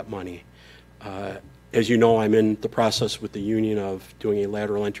allocate that money. As you know, I'm in the process with the union of doing a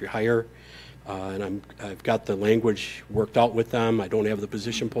lateral entry hire, and I've got the language worked out with them. I don't have the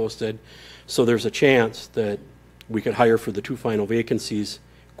position posted. So there's a chance that we could hire for the 2 final vacancies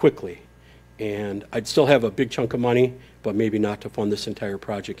quickly. And I'd still have a big chunk of money, but maybe not to fund this entire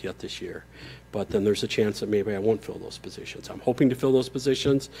project yet this year. But then there's a chance that maybe I won't fill those positions. I'm hoping to fill those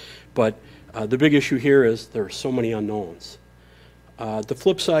positions, but the big issue here is there are so many unknowns. The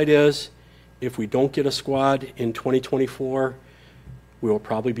flip side is, if we don't get a squad in 2024, we will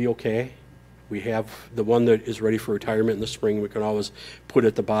probably be okay. We have the one that is ready for retirement in the spring. We can always put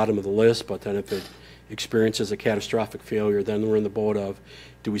at the bottom of the list, but then if it experiences a catastrophic failure, then we're in the boat of,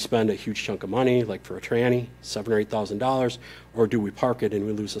 do we spend a huge chunk of money, like for a tranny, $7,000 or $8,000, or do we park it and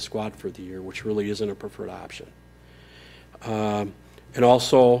we lose a squad for the year, which really isn't a preferred option. And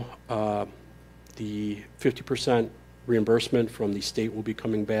also, the 50% reimbursement from the state will be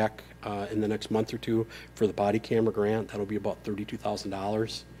coming back in the next month or two for the body camera grant. That'll be about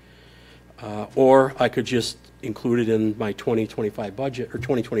 $32,000. Or I could just include it in my 2025 budget or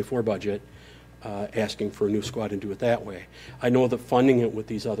 2024 budget, asking for a new squad and do it that way. I know that funding it with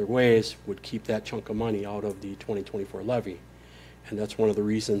these other ways would keep that chunk of money out of the 2024 levy. And that's one of the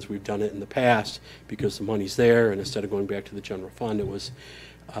reasons we've done it in the past, because the money's there, and instead of going back to the general fund, it was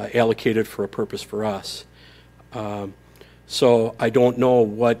allocated for a purpose for us. So I don't know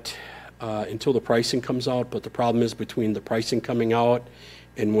what, until the pricing comes out, but the problem is between the pricing coming out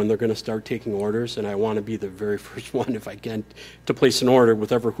and when they're going to start taking orders, and I want to be the very first one, if I can, to place an order with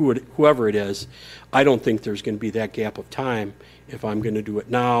whoever it is. I don't think there's going to be that gap of time if I'm going to do it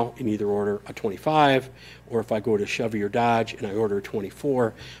now and either order a 25, or if I go to Chevy or Dodge and I order a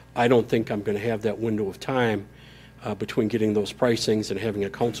 24. I don't think I'm going to have that window of time between getting those pricings and having a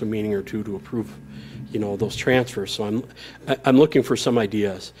council meeting or two to approve, those transfers. So I'm looking for some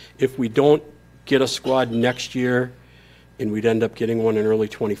ideas. If we don't get a squad next year, and we'd end up getting one in early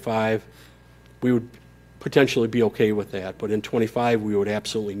 25, we would potentially be okay with that. But in 25, we would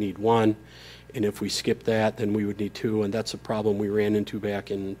absolutely need one. And if we skip that, then we would need 2. And that's a problem we ran into back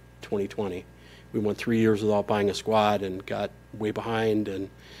in 2020. We went 3 years without buying a squad and got way behind.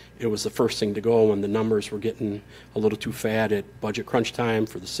 And it was the first thing to go when the numbers were getting a little too fat at budget crunch time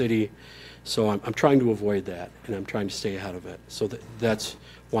for the city. So I'm trying to avoid that, and I'm trying to stay ahead of it. So that's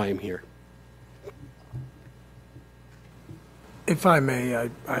why I'm here. If I may,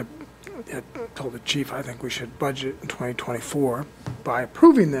 I told the chief I think we should budget in 2024. By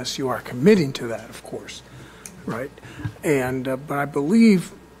approving this, you are committing to that, of course, right? And but I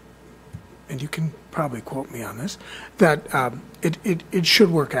believe, and you can probably quote me on this, that it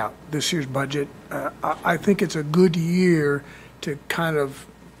should work out, this year's budget. I think it's a good year to kind of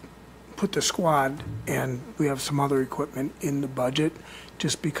put the squad, and we have some other equipment in the budget,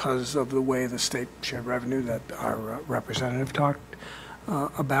 just because of the way the state shared revenue that our representative talked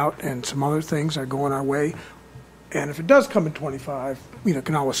about, and some other things are going our way. And if it does come in 25,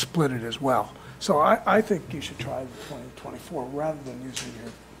 can always split it as well. So I think you should try the 2024 rather than using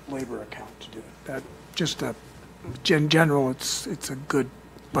your labor account to do it. That just in general, it's a good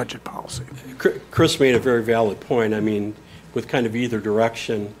budget policy. Chris made a very valid point. I mean, with kind of either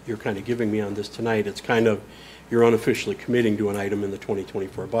direction you're kind of giving me on this tonight, it's kind of, you're unofficially committing to an item in the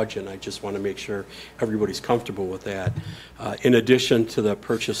 2024 budget, and I just want to make sure everybody's comfortable with that. In addition to the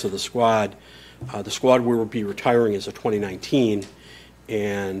purchase of the squad we will be retiring is a 2019,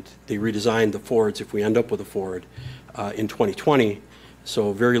 and they redesigned the Fords, if we end up with a Ford, in 2020,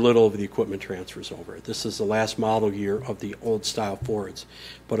 so very little of the equipment transfers over. This is the last model year of the old style Fords,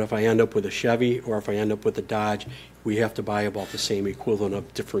 but if I end up with a Chevy or if I end up with a Dodge, we have to buy about the same equivalent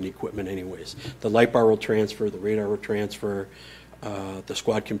of different equipment anyways. The light bar will transfer, the radar will transfer, The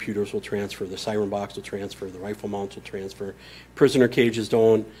squad computers will transfer, the siren box will transfer, the rifle mounts will transfer. Prisoner cages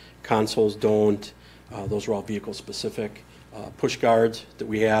don't, consoles don't. Those are all vehicle specific. Push guards that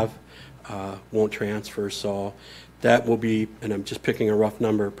we have won't transfer, so that will be, and I'm just picking a rough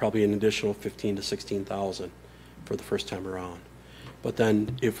number, probably an additional 15 to 16,000 for the first time around. But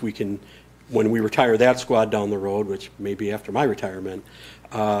then if we can, when we retire that squad down the road, which may be after my retirement,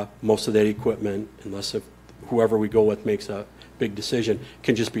 most of that equipment, unless if whoever we go with makes a big decision,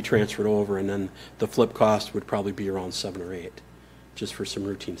 can just be transferred over, and then the flip cost would probably be around 7 or 8, just for some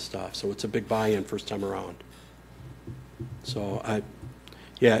routine stuff. So it's a big buy-in first time around. So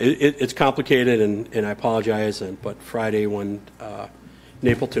it's complicated, and I apologize. But Friday when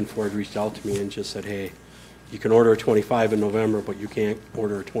Napleton Ford reached out to me and just said, hey, you can order a 25 in November, but you can't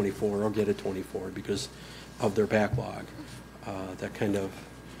order a 24 or get a 24 because of their backlog. That kind of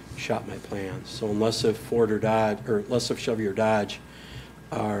shot my plans. So unless if Ford or Dodge, or unless if Chevy or Dodge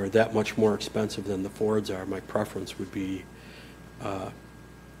are that much more expensive than the Fords are, my preference would be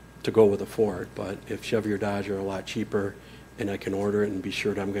to go with a Ford. But if Chevy or Dodge are a lot cheaper and I can order it and be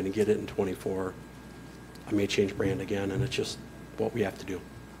sure that I'm going to get it in 24, I may change brand again, and it's just what we have to do.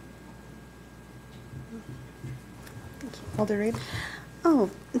 Alder Reed? Oh,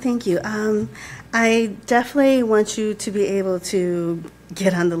 thank you. I definitely want you to be able to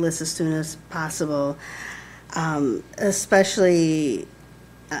get on the list as soon as possible, especially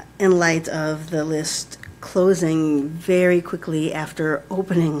in light of the list closing very quickly after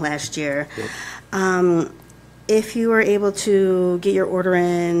opening last year. Yep. If you were able to get your order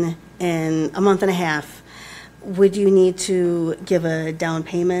in a month and a half, would you need to give a down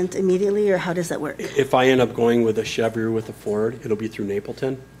payment immediately, or how does that work? If I end up going with a Chevy or with a Ford, it'll be through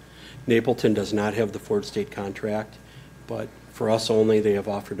Napleton. Napleton does not have the Ford state contract, but for us only, they have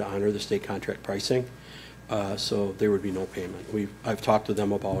offered to honor the state contract pricing, so there would be no payment. I've talked to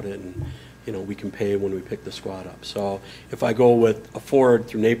them about it, and we can pay when we pick the squad up. So if I go with a Ford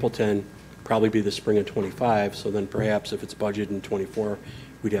through Napleton, probably be the spring of 25, so then perhaps if it's budgeted in 24,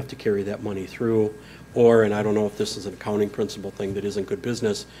 we'd have to carry that money through. Or, and I don't know if this is an accounting principle thing that isn't good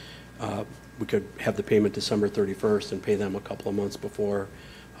business, we could have the payment December 31st and pay them a couple of months before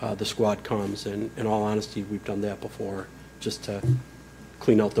the squad comes. And in all honesty, we've done that before, just to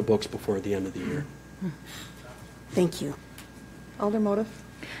clean out the books before the end of the year. Thank you. Alder Motive?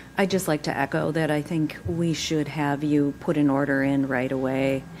 I'd just like to echo that I think we should have you put an order in right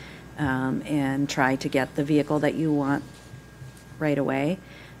away and try to get the vehicle that you want right away.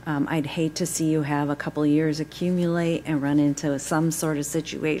 I'd hate to see you have a couple of years accumulate and run into some sort of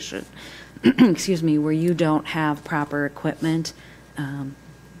situation, excuse me, where you don't have proper equipment.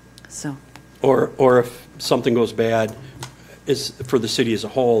 Or if something goes bad is for the city as a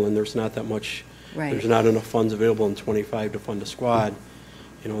whole, and there's not that much, Right. There's not enough funds available in 25 to fund a squad,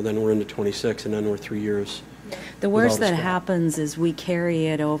 then we're into 26, and then we're 3 years. The worst without a that squad. happens is we carry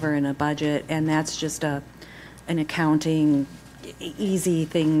it over in a budget, and that's just an accounting easy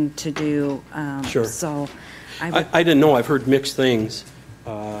thing to do. Sure. So I didn't know. I've heard mixed things.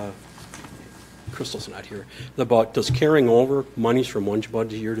 Crystal's not here. About does carrying over monies from one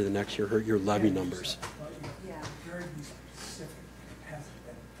budget year to the next year hurt your levy numbers?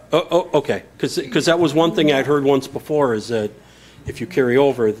 Oh, okay. Because that was one thing I'd heard once before, is that if you carry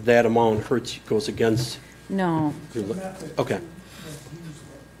over, that amount goes against. No. Okay.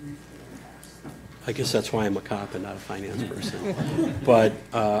 I guess that's why I'm a cop and not a finance person. But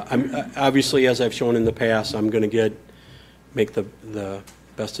I'm obviously, as I've shown in the past, I'm going to make the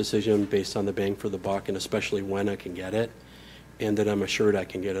best decision based on the bang for the buck, and especially when I can get it, and that I'm assured I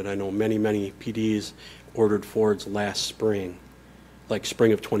can get it. I know many PDs ordered Fords last spring, like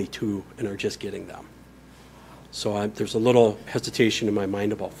spring of 22, and are just getting them. So there's a little hesitation in my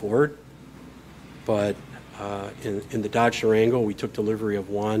mind about Ford, but in the Dodge Durango, we took delivery of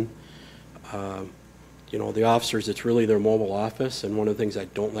one. The officers, it's really their mobile office, and one of the things I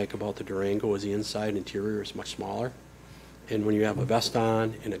don't like about the Durango is the inside interior is much smaller. And when you have a vest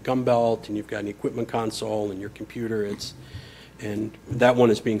on and a gun belt and you've got an equipment console and your computer, and that one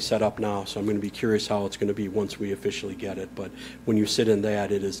is being set up now, so I'm going to be curious how it's going to be once we officially get it. But when you sit in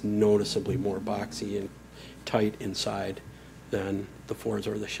that, it is noticeably more boxy and tight inside than the Fords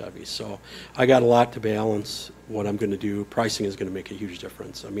or the Chevys. So I got a lot to balance what I'm going to do. Pricing is going to make a huge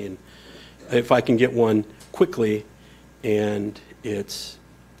difference. I mean, if I can get one quickly and it's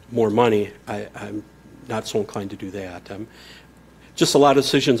more money, I'm not so inclined to do that. Just a lot of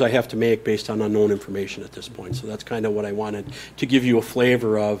decisions I have to make based on unknown information at this point. So that's kind of what I wanted to give you a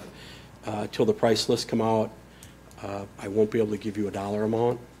flavor of. Till the price lists come out, I won't be able to give you a dollar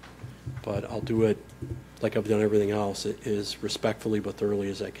amount. but I'll do it like I've done everything else, it is respectfully but thoroughly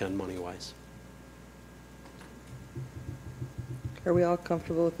as I can, money-wise. Are we all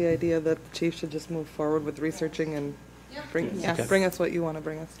comfortable with the idea that the chief should just move forward with researching and bring us what you want to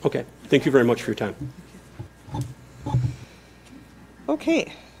bring us? Okay, thank you very much for your time.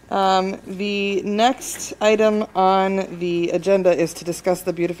 Okay. The next item on the agenda is to discuss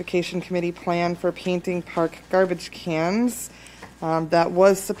the beautification committee plan for painting park garbage cans. That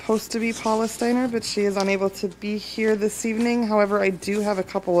was supposed to be Paula Steiner, but she is unable to be here this evening. However, I do have a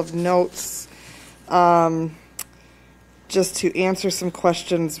couple of notes just to answer some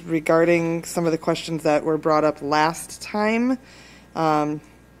questions regarding some of the questions that were brought up last time.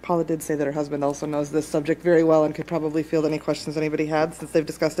 Paula did say that her husband also knows this subject very well and could probably field any questions anybody had since they've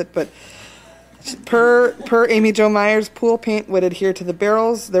discussed it. But per Amy Jo Myers, pool paint would adhere to the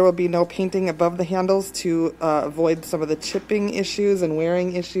barrels. There will be no painting above the handles to avoid some of the chipping issues and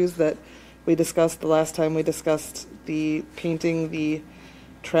wearing issues that we discussed the last time we discussed the painting the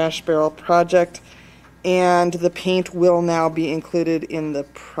trash barrel project. And the paint will now be included in the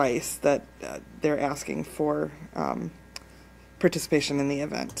price that they're asking for participation in the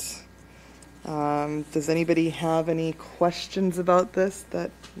event. Does anybody have any questions about this that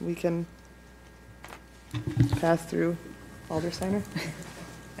we can pass through? Alder Steiner?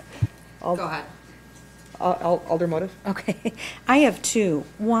 Go ahead. Alder Motive? Okay, I have two.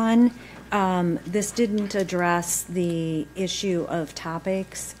 One, this didn't address the issue of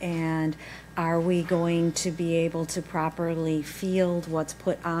topics, and are we going to be able to properly field what's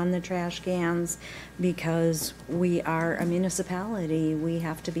put on the trash cans? Because we are a municipality, we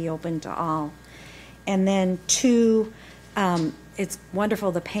have to be open to all. And then two, it's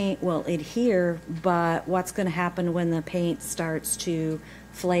wonderful the paint will adhere, but what's going to happen when the paint starts to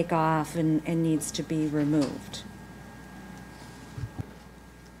flake off and needs to be removed?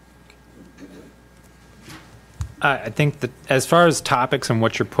 I think that as far as topics and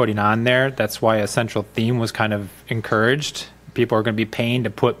what you're putting on there, that's why a central theme was kind of encouraged. People are going to be paying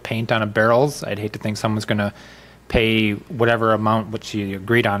to put paint on barrels. I'd hate to think someone's going to pay whatever amount, which you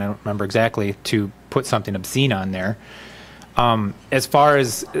agreed on, I don't remember exactly, to put something obscene on there. As far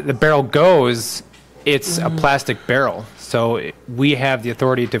as the barrel goes, it's a plastic barrel. So we have the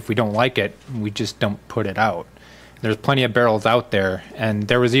authority to, if we don't like it, we just don't put it out. There's plenty of barrels out there. And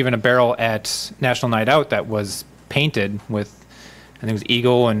there was even a barrel at National Night Out that was painted with, I think it was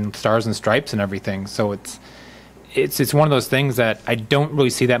eagle and stars and stripes and everything. So it's one of those things that I don't really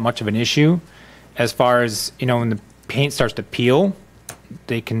see that much of an issue. As far as, when the paint starts to peel,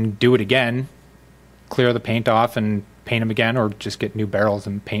 they can do it again, clear the paint off and paint them again, or just get new barrels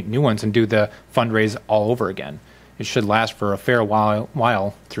and paint new ones and do the fundraise all over again. It should last for a fair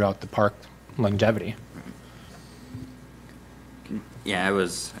while throughout the park longevity. Yeah, I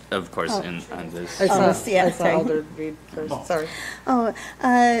was, of course, on this. I saw Alder read first. Sorry.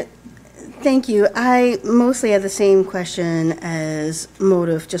 Thank you. I mostly have the same question as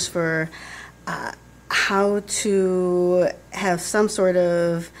Motive, just for how to have some sort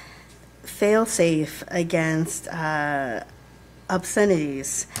of fail-safe against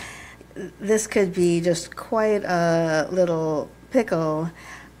obscenities. This could be just quite a little pickle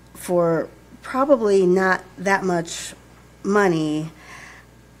for probably not that much money,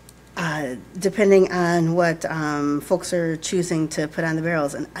 depending on what folks are choosing to put on the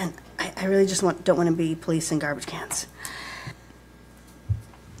barrels. And I really just don't want to be policing garbage cans.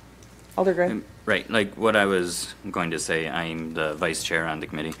 Alder Gray? Right, like what I was going to say, I'm the vice chair on the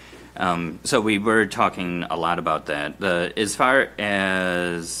committee. So we were talking a lot about that. As far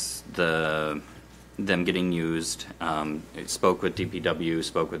as them getting used, spoke with DPW,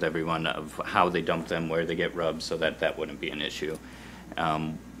 spoke with everyone of how they dump them, where they get rubbed, so that wouldn't be an issue.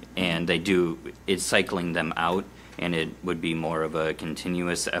 And it's cycling them out, and it would be more of a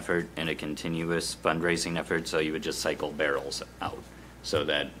continuous effort and a continuous fundraising effort, so you would just cycle barrels out. So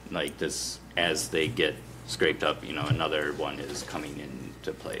that, like this, as they get scraped up, another one is coming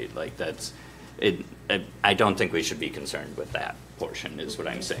into play. Like that's it. I don't think we should be concerned with that portion, is what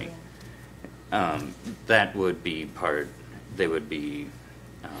I'm saying. That would be they would be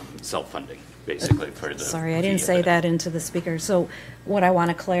self-funding, basically, for the Sorry, I didn't say that into the speaker. So what I want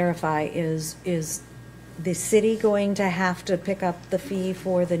to clarify is the city going to have to pick up the fee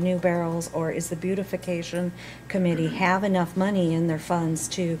for the new barrels, or is the beautification committee have enough money in their funds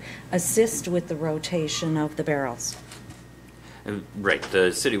to assist with the rotation of the barrels? Right.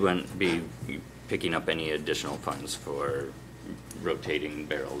 The city wouldn't be picking up any additional funds for rotating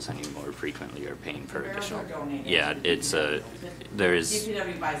barrels any more frequently or paying for additional. Are donated. Yeah, it's there is.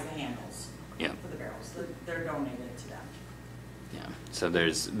 DPW buys the handles. Yeah. For the barrels, they're donated to them. Yeah, so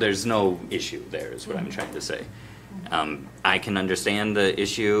there's no issue there is what I'm trying to say. I can understand the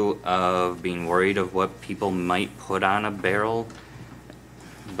issue of being worried of what people might put on a barrel,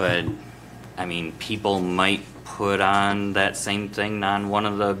 but I mean, people might put on that same thing on one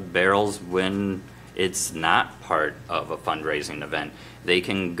of the barrels when it's not part of a fundraising event. They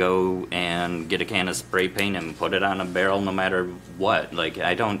can go and get a can of spray paint and put it on a barrel no matter what. Like,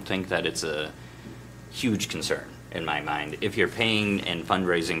 I don't think that it's a huge concern in my mind. If you're paying and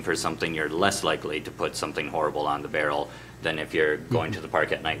fundraising for something, you're less likely to put something horrible on the barrel than if you're going to the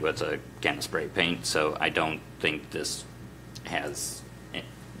park at night with a can of spray paint. So I don't think this has,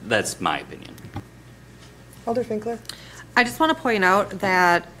 that's my opinion. Alder Finkler? I just want to point out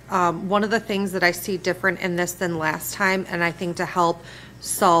that one of the things that I see different in this than last time, and I think to help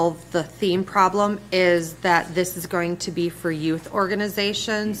solve the theme problem, is that this is going to be for youth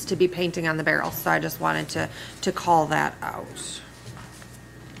organizations to be painting on the barrel. So I just wanted to call that out.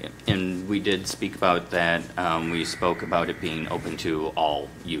 And we did speak about that. We spoke about it being open to all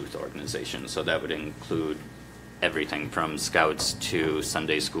youth organizations. So that would include everything from scouts to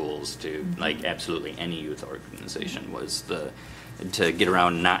Sunday schools to like absolutely any youth organization was to get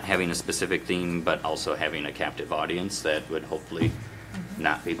around not having a specific theme, but also having a captive audience that would hopefully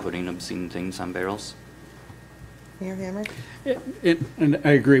not be putting obscene things on barrels. Mayor Hammer? And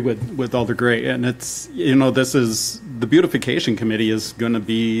I agree with Alder Gray, and it's, you know, this is, the beautification committee is going to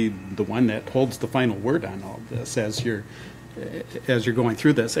be the one that holds the final word on all of this as you're going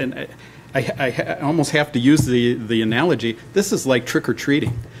through this. And I almost have to use the analogy. This is like trick or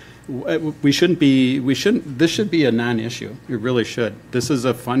treating. This should be a non-issue. It really should. This is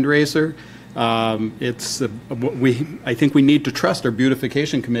a fundraiser. I think we need to trust our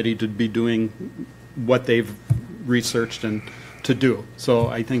beautification committee to be doing what they've researched and to do. So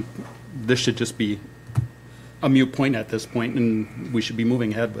I think this should just be a moot point at this point, and we should be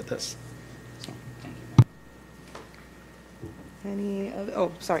moving ahead with this. So. Any other,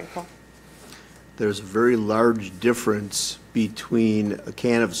 oh, sorry, Paul. There's a very large difference between a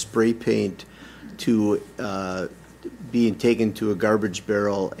can of spray paint to being taken to a garbage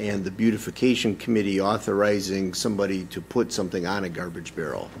barrel and the beautification committee authorizing somebody to put something on a garbage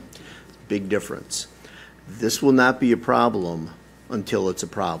barrel. Big difference. This will not be a problem until it's a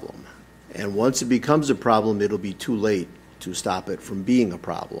problem. And once it becomes a problem, it'll be too late to stop it from being a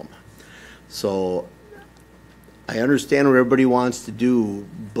problem. So I understand what everybody wants to do,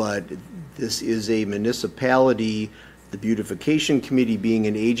 but this is a municipality, the beautification committee being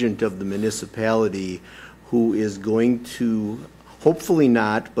an agent of the municipality, who is going to, hopefully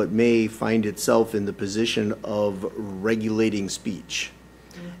not, but may find itself in the position of regulating speech.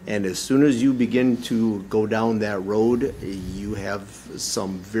 And as soon as you begin to go down that road, you have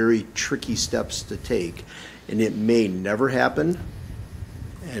some very tricky steps to take. And it may never happen,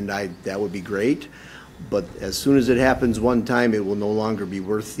 and that would be great. But as soon as it happens one time, it will no longer be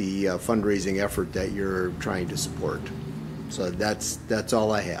worth the fundraising effort that you're trying to support. So that's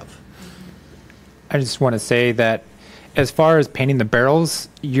all I have. I just want to say that as far as painting the barrels,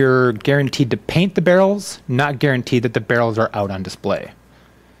 you're guaranteed to paint the barrels, not guaranteed that the barrels are out on display.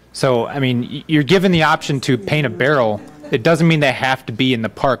 So, I mean, you're given the option to paint a barrel. It doesn't mean they have to be in the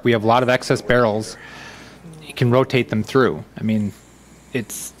park. We have a lot of excess barrels. You can rotate them through. I mean,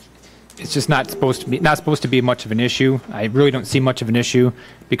 it's just not supposed to be much of an issue. I really don't see much of an issue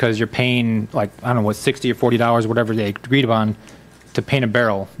because you're paying, like, I don't know, what, $60 or $40, whatever they agreed upon, to paint a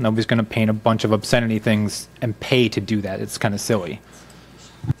barrel. Nobody's going to paint a bunch of obscenity things and pay to do that. It's kind of silly.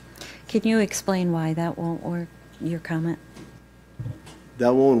 Can you explain why that won't work, your comment?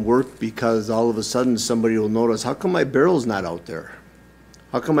 That won't work because all of a sudden somebody will notice, how come my barrel's not out there?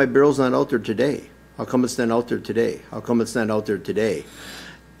 How come my barrel's not out there today? How come it's not out there today? How come it's not out there today?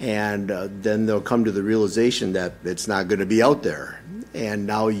 And then they'll come to the realization that it's not going to be out there. And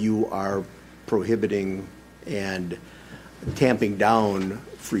now you are prohibiting and tamping down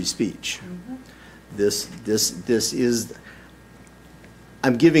free speech. Mm-hmm. This is,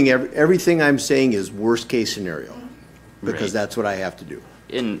 I'm giving everything I'm saying is worst case scenario because Right. that's what I have to do.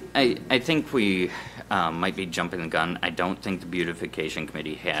 And I think we might be jumping the gun. I don't think the beautification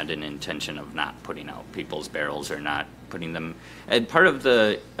committee had an intention of not putting out people's barrels or not putting them. And part of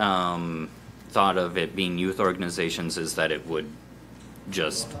the thought of it being youth organizations is that it would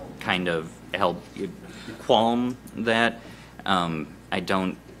just kind of help qualm that. I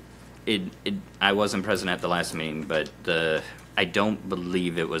wasn't present at the last meeting, but I don't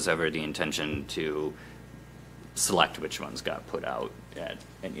believe it was ever the intention to select which ones got put out at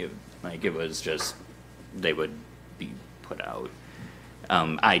any of, like, it was just they would be put out.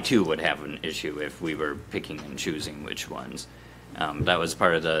 I too would have an issue if we were picking and choosing which ones. That was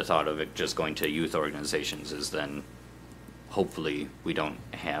part of the thought of it just going to youth organizations, is then hopefully we don't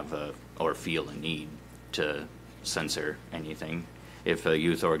have or feel a need to censor anything. If a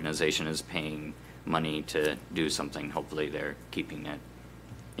youth organization is paying money to do something, hopefully they're keeping it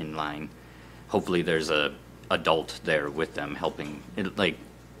in line. Hopefully there's a adult there with them helping.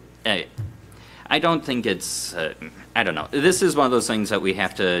 I don't think it's, I don't know. This is one of those things that we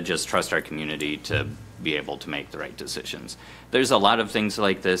have to just trust our community to be able to make the right decisions. There's a lot of things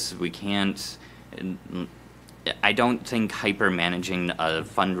like this. We can't, I don't think hyper managing a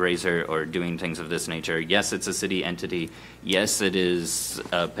fundraiser or doing things of this nature, yes, it's a city entity. Yes, it is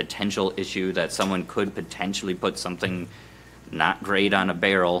a potential issue that someone could potentially put something not great on a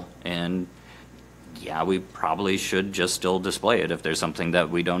barrel, and yeah, we probably should just still display it if there's something that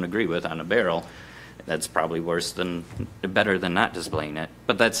we don't agree with on a barrel. That's probably better than not displaying it.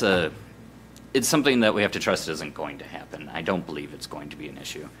 But it's something that we have to trust isn't going to happen. I don't believe it's going to be an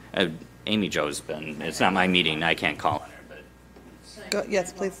issue. Amy Jo's it's not my meeting, I can't call on her, but.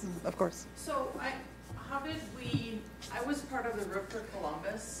 Yes, please, of course. So I was part of the Roof for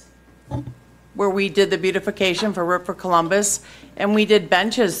Columbus, where we did the beautification for Roof for Columbus, and we did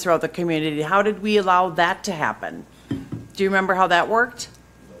benches throughout the community. How did we allow that to happen? Do you remember how that worked?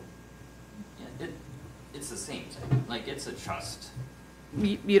 Yeah, it's the same thing. Like, it's a trust.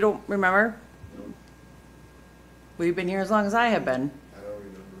 You don't remember? We've been here as long as I have been. I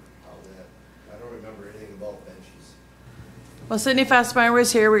don't remember anything about benches. Well, Sydney Fastmeyer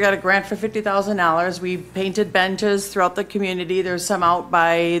was here. We got a grant for $50,000. We painted benches throughout the community. There's some out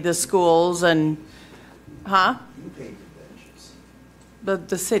by the schools and, huh? You painted benches.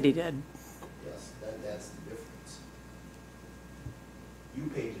 The city did. Yes, that's the difference. You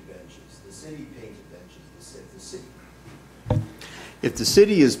painted benches. The city painted benches. If the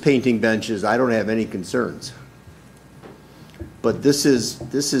city is painting benches, I don't have any concerns. But this is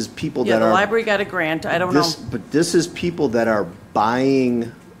people that Yeah, are. the library got a grant. I don't know. But this is people that are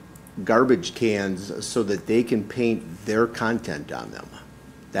buying garbage cans so that they can paint their content on them.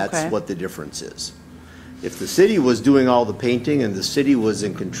 That's Okay. what the difference is. If the city was doing all the painting and the city was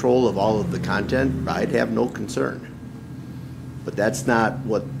in control of all of the content, I'd have no concern. But that's not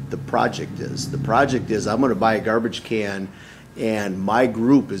what the project is. The project is, I'm gonna buy a garbage can and my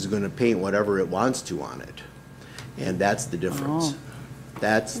group is gonna paint whatever it wants to on it. And that's the difference.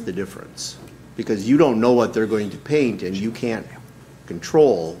 That's the difference. Because you don't know what they're going to paint and you can't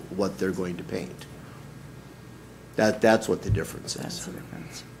control what they're going to paint. That's what the difference is. That's the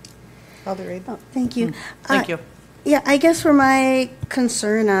difference. Oh, thank you. Thank you. Yeah, I guess for my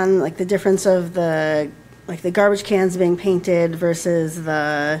concern on like the difference of the garbage cans being painted versus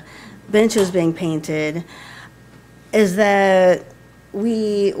the benches being painted is that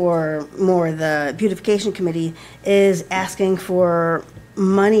we, or more the beautification committee, is asking for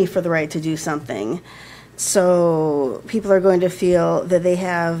money for the right to do something. So people are going to feel that they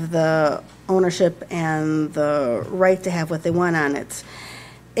have the ownership and the right to have what they want on it.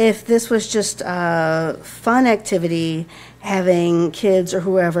 If this was just a fun activity, having kids or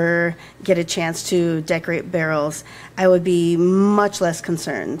whoever get a chance to decorate barrels, I would be much less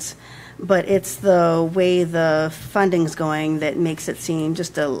concerned. But it's the way the funding's going that makes it seem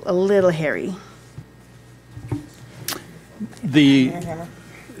just a little hairy.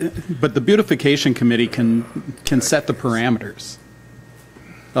 But the beautification committee can set the parameters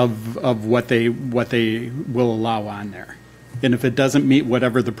of what they will allow on there. And if it doesn't meet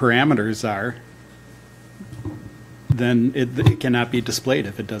whatever the parameters are, then it cannot be displayed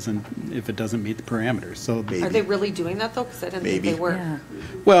if it doesn't meet the parameters. So Are they really doing that though? Because I didn't think they were. Yeah.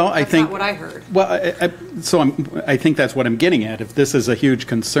 well, I That's think not what I heard. Well, I think that's what I'm getting at. If this is a huge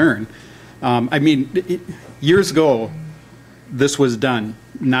concern, I mean, years ago, this was done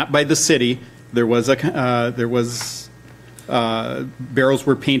not by the city. There was barrels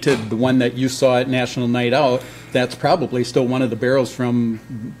were painted. The one that you saw at National Night Out, that's probably still one of the barrels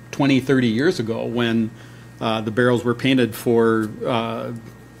from 20, 30 years ago when the barrels were painted for,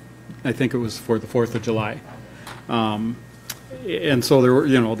 I think it was for the 4th of July. And so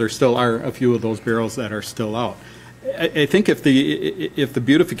there still are a few of those barrels that are still out. I think if the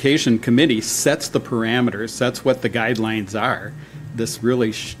beautification committee sets the parameters, sets what the guidelines are, this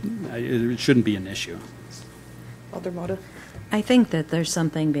really it shouldn't be an issue. Other motive? I think that there's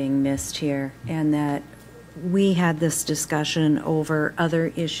something being missed here, and that we had this discussion over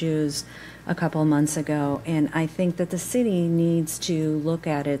other issues a couple months ago, and I think that the city needs to look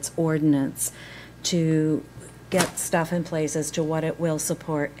at its ordinance to get stuff in place as to what it will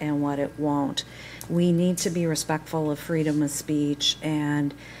support and what it won't. We need to be respectful of freedom of speech,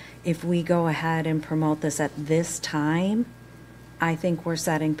 and if we go ahead and promote this at this time, I think we're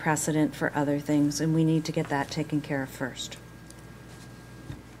setting precedent for other things, and we need to get that taken care of first.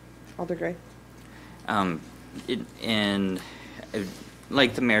 Alder Gray?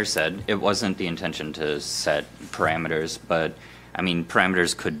 Like the mayor said, it wasn't the intention to set parameters, but I mean,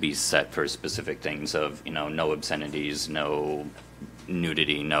 parameters could be set for specific things of, no obscenities, no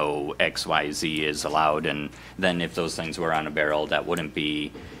nudity, no X, Y, Z is allowed. And then if those things were on a barrel, that wouldn't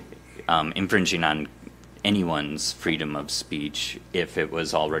be infringing on anyone's freedom of speech. If it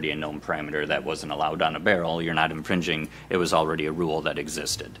was already a known parameter that wasn't allowed on a barrel, you're not infringing. It was already a rule that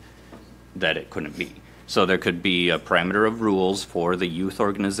existed, that it couldn't be. So there could be a parameter of rules for the youth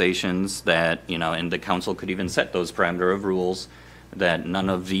organizations that, and the council could even set those parameter of rules that none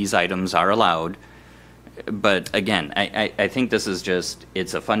of these items are allowed. But again, I think this is just,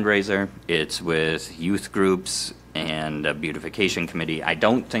 it's a fundraiser. It's with youth groups and a beautification committee. I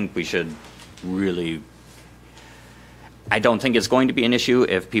don't think we should really, I don't think it's going to be an issue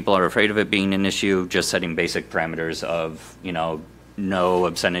if people are afraid of it being an issue, just setting basic parameters of, no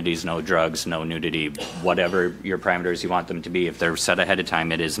obscenities, no drugs, no nudity, whatever your parameters you want them to be. If they're set ahead of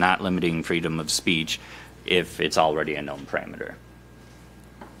time, it is not limiting freedom of speech if it's already a known parameter.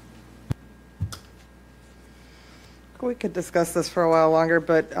 We could discuss this for a while longer,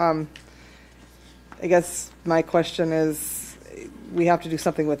 but I guess my question is, we have to do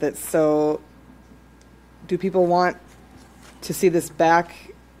something with it. So do people want to see this back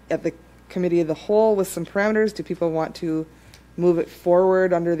at the committee of the whole with some parameters? Do people want to move it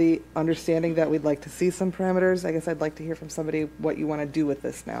forward under the understanding that we'd like to see some parameters? I guess I'd like to hear from somebody what you want to do with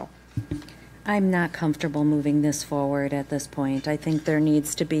this now. I'm not comfortable moving this forward at this point. I think there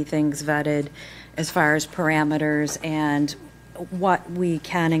needs to be things vetted as far as parameters and what we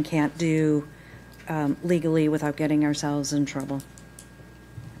can and can't do legally without getting ourselves in trouble.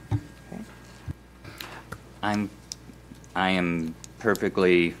 Okay. I am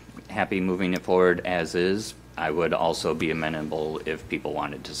perfectly happy moving it forward as is. I would also be amenable if people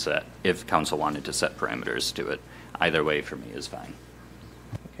wanted to if council wanted to set parameters to it. Either way for me is fine.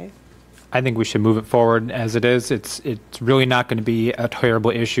 Okay. I think we should move it forward as it is. It's really not going to be a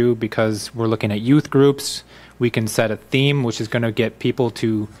terrible issue because we're looking at youth groups. We can set a theme, which is going to get people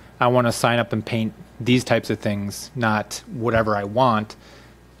to, I want to sign up and paint these types of things, not whatever I want.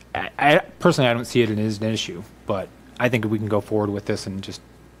 I personally, I don't see it as an issue, but I think we can go forward with this and just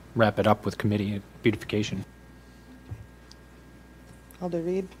wrap it up with committee beautification. Alder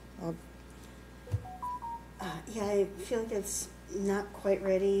Reed? Yeah, I feel like it's not quite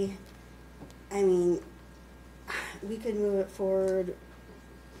ready. I mean, we could move it forward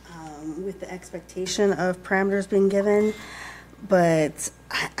with the expectation of parameters being given, but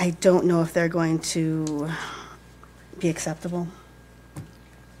I don't know if they're going to be acceptable.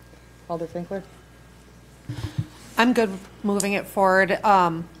 Alder Finkler? I'm good moving it forward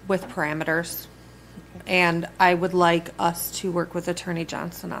with parameters. And I would like us to work with Attorney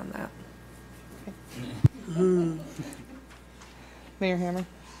Johnson on that. Okay. Mayor Hammer?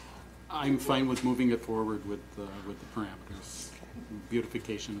 I'm fine with moving it forward with the parameters.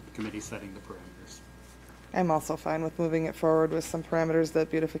 Beautification committee setting the parameters. I'm also fine with moving it forward with some parameters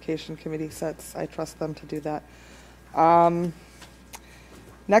that beautification committee sets. I trust them to do that.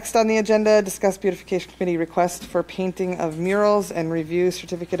 Next on the agenda, discuss beautification committee request for painting of murals and review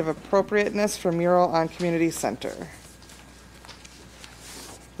certificate of appropriateness for mural on community center.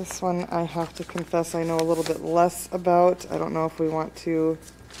 This one I have to confess I know a little bit less about. I don't know if we want to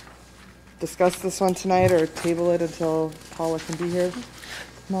discuss this one tonight or table it until Paula can be here.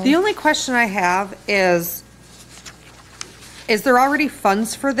 No? The only question I have is there already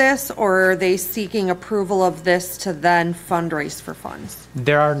funds for this, or are they seeking approval of this to then fundraise for funds?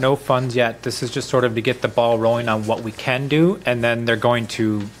 There are no funds yet. This is just sort of to get the ball rolling on what we can do, and then they're going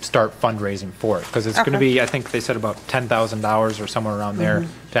to start fundraising for it because it's going to be, I think they said about $10,000 or somewhere around there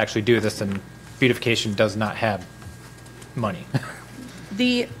to actually do this, and beautification does not have money.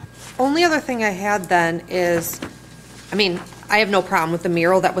 The only other thing I had then is, I mean, I have no problem with the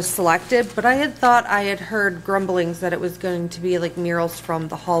mural that was selected, but I had thought I had heard grumblings that it was going to be like murals from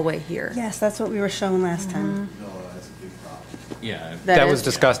the hallway here. Yes, that's what we were shown last time. Yeah. That was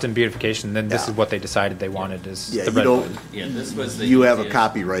discussed in beautification, then this is what they decided they wanted is Yeah, the you red don't, button. Yeah, this was the you have a easiest.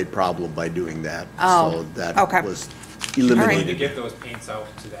 copyright problem by doing that. Oh, So that okay. was To eliminated. get those paints out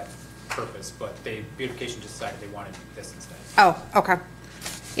to that purpose, but beautification just decided they wanted this instead. Oh, okay.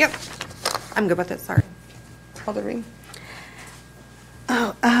 Yep. I'm good with it, sorry. Alder Reed?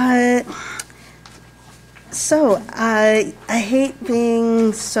 So I hate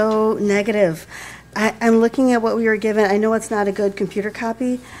being so negative. I'm looking at what we were given. I know it's not a good computer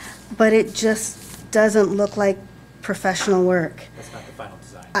copy, but it just doesn't look like professional work. That's not the final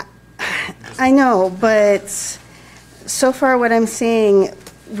design. I know, but so far what I'm seeing,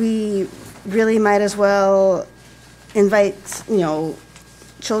 we really might as well invite,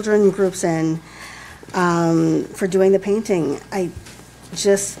 children groups in for doing the painting. I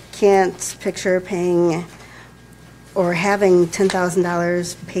just can't picture paying or having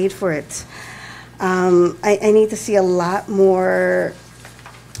 $10,000 paid for it. I need to see a lot more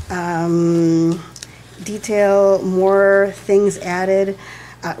detail, more things added.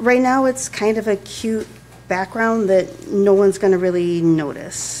 Right now, it's kind of a cute background that no one's going to really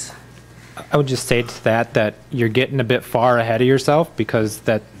notice. I would just say to that you're getting a bit far ahead of yourself, because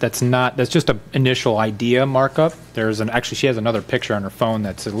that's just an initial idea markup. Actually, she has another picture on her phone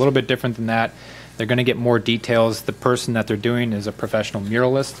that's a little bit different than that. They're going to get more details. The person that they're doing is a professional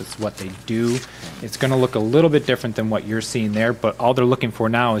muralist. It's what they do. It's going to look a little bit different than what you're seeing there, but all they're looking for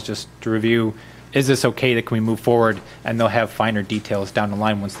now is just to review, is this okay, that can we move forward, and they'll have finer details down the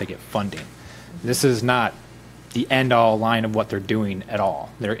line once they get funding. This is not the end-all line of what they're doing at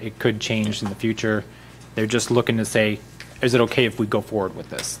all. It could change in the future. They're just looking to say, is it okay if we go forward with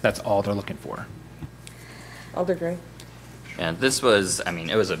this? That's all they're looking for. Alder Gray. And this was,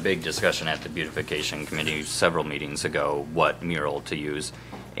 it was a big discussion at the beautification committee several meetings ago, what mural to use.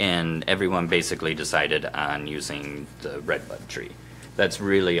 And everyone basically decided on using the redbud tree. That's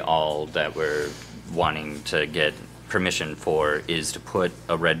really all that we're wanting to get permission for, is to put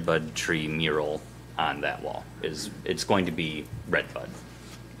a redbud tree mural on that wall. It's going to be redbud.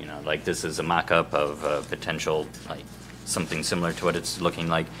 This is a mock-up of a potential, something similar to what it's looking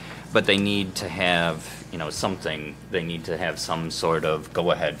like. But they need to have, something. They need to have some sort of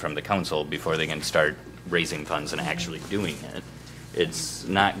go-ahead from the council before they can start raising funds and actually doing it. It's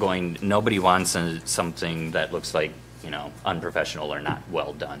not going, nobody wants something that looks like, unprofessional or not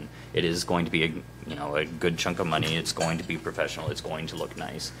well done. It is going to be a good chunk of money. It's going to be professional. It's going to look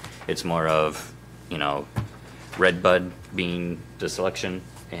nice. It's more of, redbud being the selection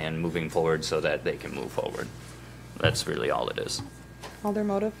and moving forward so that they can move forward. That's really all it is. Alder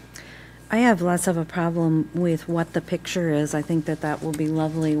Motive. I have less of a problem with what the picture is. I think that will be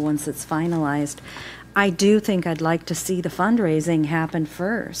lovely once it's finalized. I do think I'd like to see the fundraising happen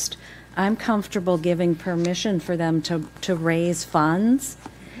first. I'm comfortable giving permission for them to raise funds,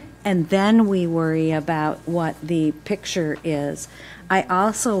 and then we worry about what the picture is. I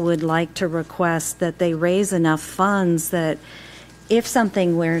also would like to request that they raise enough funds that if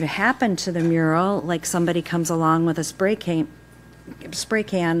something were to happen to the mural, like somebody comes along with a spray can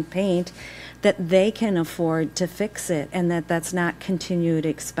paint, that they can afford to fix it, and that's not continued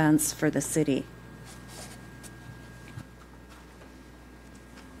expense for the city.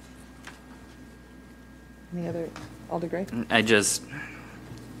 Any other? Alder Gray.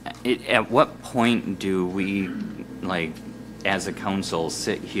 At what point do we, as a council,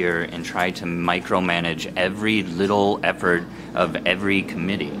 sit here and try to micromanage every little effort of every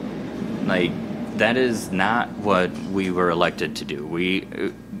committee? That is not what we were elected to do.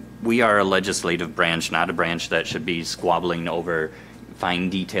 We are a legislative branch, not a branch that should be squabbling over fine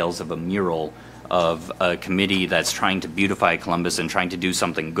details of a mural of a committee that's trying to beautify Columbus and trying to do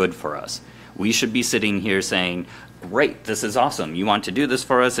something good for us. We should be sitting here saying, great, this is awesome. You want to do this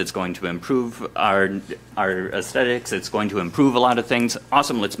for us. It's going to improve our aesthetics. It's going to improve a lot of things.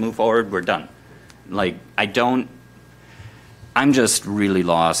 Awesome, let's move forward. We're done. I'm just really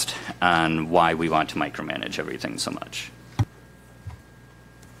lost on why we want to micromanage everything so much.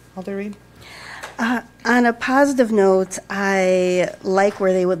 Alder Reed. On a positive note, I like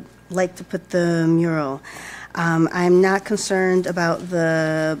where they would like to put the mural. I'm not concerned about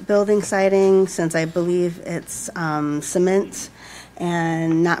the building siding, since I believe it's cement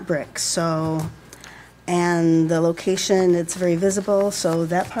and not brick. And the location, it's very visible, so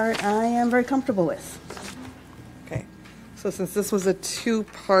that part I am very comfortable with. Okay. So since this was a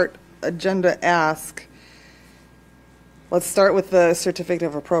two-part agenda ask, let's start with the certificate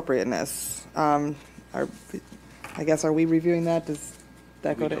of appropriateness. Are we reviewing that? Does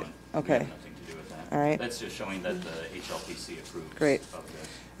that go to? Okay. All right. That's just showing that the HLPC approves. Great.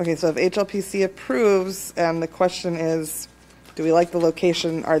 Okay, so if HLPC approves, and the question is, do we like the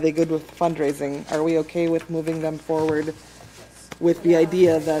location? Are they good with fundraising? Are we okay with moving them forward with the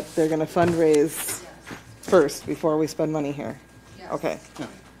idea that they're going to fundraise first before we spend money here? Yes. Okay,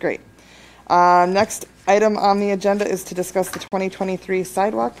 great. Next item on the agenda is to discuss the 2023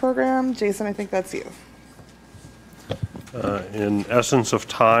 sidewalk program. Jason, I think that's you. In essence of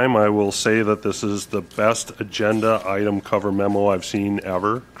time, I will say that this is the best agenda item cover memo I've seen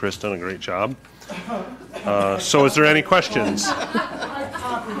ever. Chris done a great job. So is there any questions?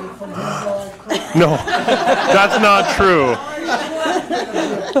 No, that's not true.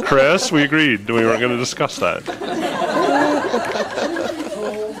 Chris, we agreed. We weren't going to discuss that.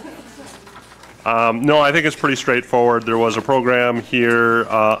 No, I think it's pretty straightforward. There was a program here.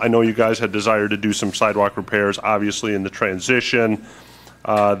 I know you guys had desired to do some sidewalk repairs, obviously, in the transition.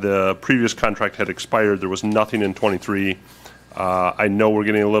 The previous contract had expired. There was nothing in '23. I know we're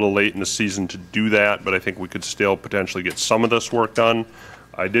getting a little late in the season to do that, but I think we could still potentially get some of this work done.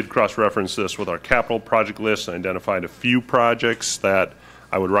 I did cross-reference this with our capital project list and identified a few projects that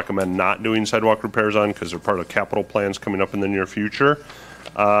I would recommend not doing sidewalk repairs on because they're part of capital plans coming up in the near future.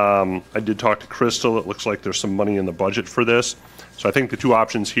 I did talk to Crystal. It looks like there's some money in the budget for this. So I think the two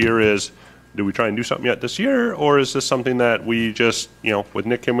options here is, do we try and do something yet this year, or is this something that we just, with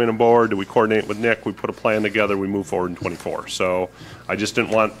Nick coming on board, do we coordinate with Nick, we put a plan together, we move forward in '24? So I just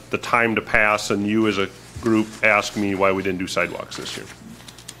didn't want the time to pass and you as a group ask me why we didn't do sidewalks this year.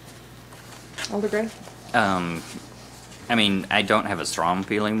 Alder Gray? I mean, I don't have a strong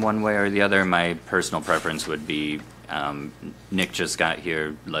feeling one way or the other. My personal preference would be Nick just got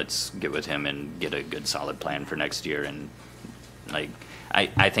here. Let's get with him and get a good solid plan for next year. And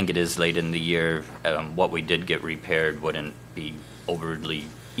I think it is late in the year. What we did get repaired wouldn't be overly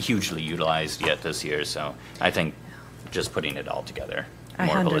hugely utilized yet this year. So I think just putting it all together I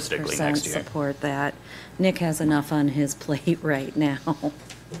more holistically 100% next year. support that. Nick has enough on his plate right now.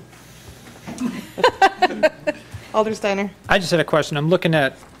 Alder Steiner? I just had a question. I'm looking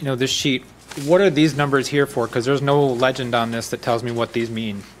at, this sheet. What are these numbers here for? Because there's no legend on this that tells me what these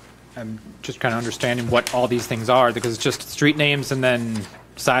mean. I'm just kind of understanding what all these things are, because it's just street names and then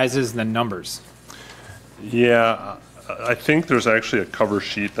sizes and then numbers. Yeah, I think there's actually a cover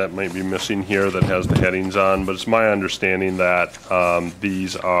sheet that might be missing here that has the headings on, but it's my understanding that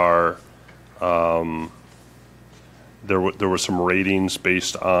these are, there were some ratings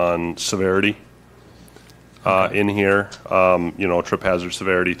based on severity in here, trip hazard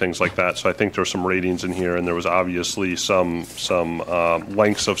severity, things like that. So I think there were some ratings in here, and there was obviously some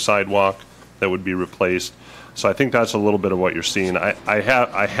lengths of sidewalk that would be replaced. So I think that's a little bit of what you're seeing. I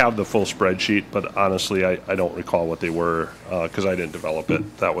have the full spreadsheet, but honestly, I don't recall what they were because I didn't develop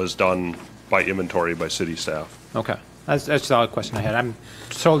it. That was done by inventory by city staff. Okay. That's just all the question I had. I'm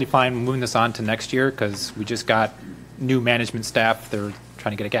totally fine moving this on to next year because we just got new management staff. They're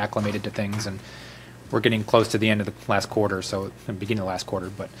trying to get acclimated to things, and we're getting close to the end of the last quarter, so the beginning of the last quarter.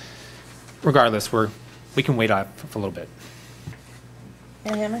 But regardless, we can wait off for a little bit.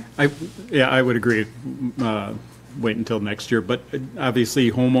 Hammer? I would agree. Wait until next year, but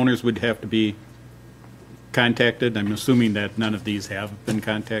obviously homeowners would have to be contacted. I'm assuming that none of these have been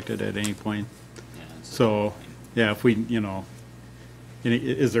contacted at any point. So, yeah, if we,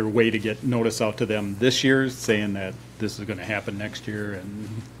 is there a way to get notice out to them this year saying that this is going to happen next year and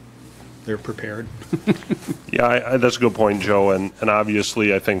they're prepared? Yeah, that's a good point, Joe. And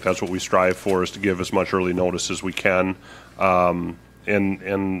obviously, I think that's what we strive for, is to give as much early notice as we can. I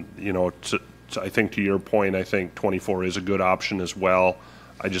think to your point, I think '24 is a good option as well.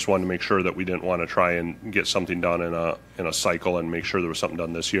 I just wanted to make sure that we didn't want to try and get something done in a cycle and make sure there was something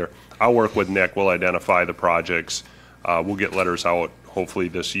done this year. I'll work with Nick. We'll identify the projects. We'll get letters out hopefully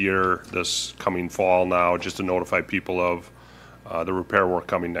this year, this coming fall now, just to notify people of the repair work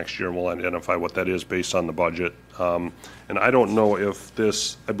coming next year, and we'll identify what that is based on the budget. And I don't know if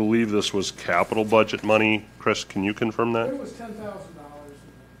this, I believe this was capital budget money. Chris, can you confirm that? It was $10,000 in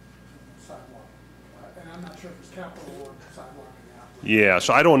sidewalk, and I'm not sure if it's capital or sidewalk. Yeah,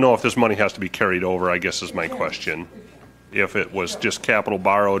 so I don't know if this money has to be carried over, I guess is my question. If it was just capital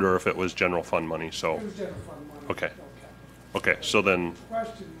borrowed or if it was general fund money, so. It was general fund money. Okay. Okay, so then. The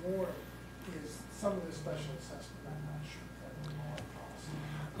question more is some of the special assessment,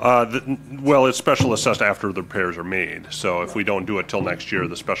 I'm not sure. Well, it's special assessed after the repairs are made. So if we don't do it till next year,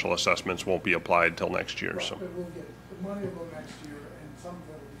 the special assessments won't be applied till next year. So. But we'll get, the money will go next year, and some of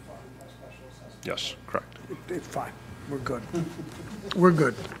it will be funded by special assessment. Yes, correct. It's fine. We're good. We're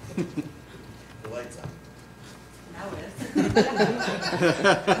good. The lights on.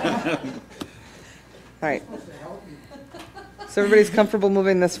 All right. So everybody's comfortable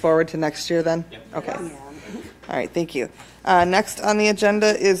moving this forward to next year then? Yep. Okay. All right, thank you. Next on the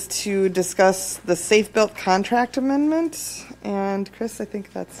agenda is to discuss the Safe Built contract amendment. And Chris, I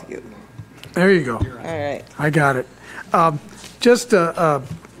think that's you. There you go. All right. I got it. I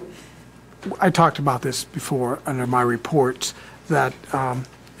talked about this before under my reports, that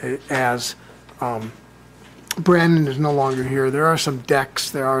as Brandon is no longer here, there are some decks,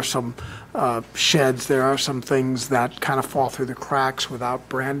 there are some sheds, there are some things that kind of fall through the cracks without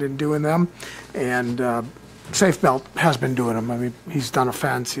Brandon doing them. And Safe Belt has been doing them. I mean, he's done a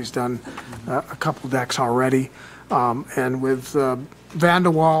fence, he's done a couple decks already. And with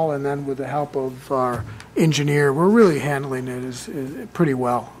Vanderwall, and then with the help of our engineer, we're really handling it is pretty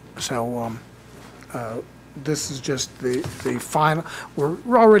well. So this is just the final. We're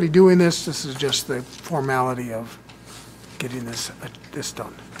already doing this. This is just the formality of getting this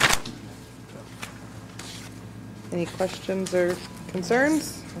done. Any questions or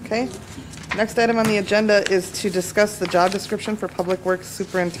concerns? Okay. Next item on the agenda is to discuss the job description for Public Works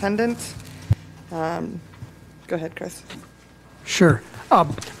Superintendent. Go ahead, Chris. Sure.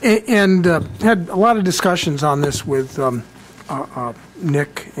 And had a lot of discussions on this with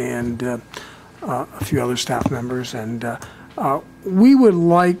Nick and a few other staff members. And we would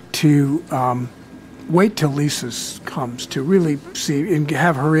like to wait till Lisa comes to really see and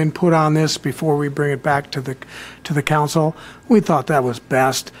have her input on this before we bring it back to the council. We thought that was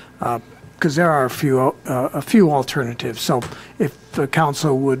best because there are a few alternatives. So if the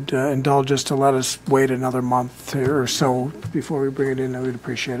council would indulge us to let us wait another month or so before we bring it in, I would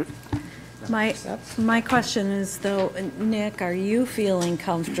appreciate it. My question is, though, Nick, are you feeling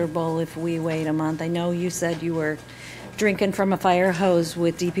comfortable if we wait a month? I know you said you were drinking from a fire hose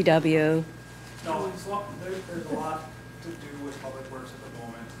with DPW. No, there's a lot to do with Public Works at the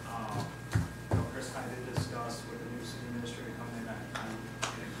moment. Chris and I did discuss with the new city administrator coming in, I'm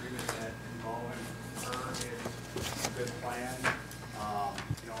in agreement that involving her is a good plan. On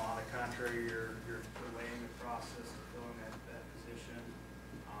the contrary, you're delaying the process of filling that position.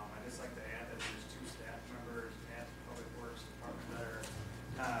 I'd just like to add that there's 2 staff members at the Public Works Department that are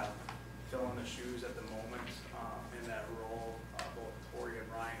kind of filling the shoes at the moment in that role. Both Tori and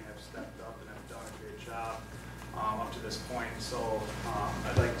Ryan have stepped up and have done a great job up to this point. So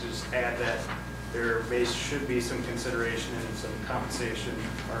I'd like to just add that there should be some consideration and some compensation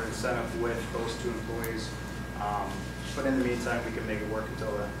or incentive with those 2 employees. But in the meantime, we can make it work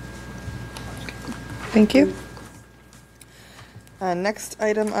until then. Thank you. Next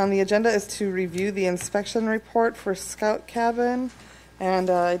item on the agenda is to review the inspection report for Scout Cabin. And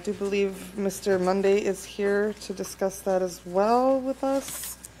I do believe Mr. Monday is here to discuss that as well with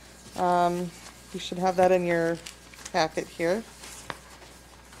us. You should have that in your packet here.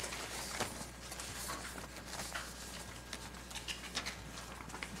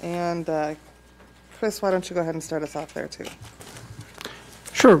 And Chris, why don't you go ahead and start us off there too?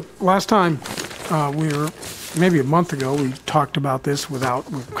 Sure. Last time maybe a month ago, we talked about this we were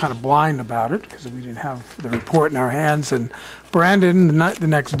kind of blind about it because we didn't have the report in our hands. And Brandon, the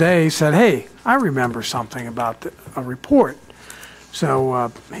next day, said, "Hey, I remember something about a report."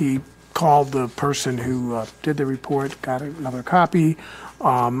 So he called the person who did the report, got another copy,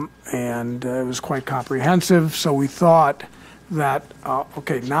 and it was quite comprehensive. So we thought that,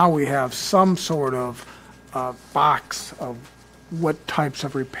 okay, now we have some sort of box of what types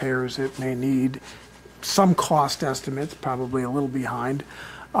of repairs it may need, some cost estimates, probably a little behind.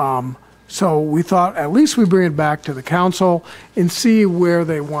 So we thought at least we bring it back to the council and see where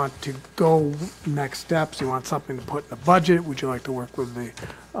they want to go next steps. You want something to put in the budget? Would you like to work with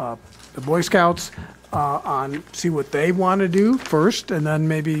the Boy Scouts on see what they want to do first, and then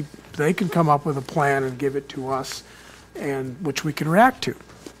maybe they can come up with a plan and give it to us, and which we can react to.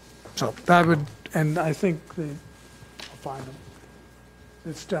 So that would, and I think I'll find him.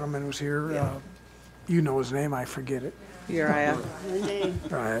 This gentleman was here. Yeah. You know his name. I forget it. Uriah.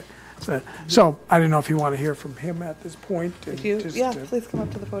 Right. So I don't know if you want to hear from him at this point. If you, please come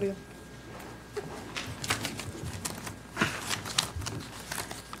up to the podium.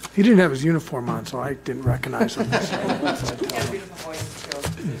 He didn't have his uniform on, so I didn't recognize him.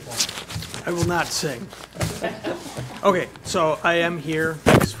 I will not sing. Okay, so I am here.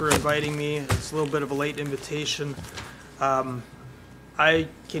 Thanks for inviting me. It's a little bit of a late invitation. I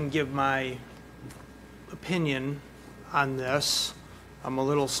can give my opinion on this. I'm a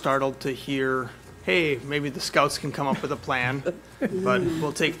little startled to hear, hey, maybe the Scouts can come up with a plan, but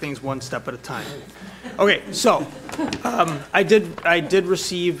we'll take things one step at a time. Okay, so I did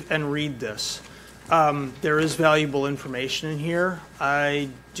receive and read this. There is valuable information in here. I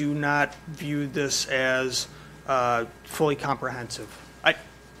do not view this as fully comprehensive.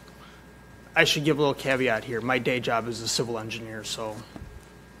 I should give a little caveat here. My day job is a civil engineer, so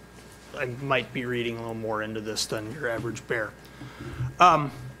I might be reading a little more into this than your average bear.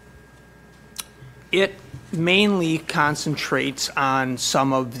 It mainly concentrates on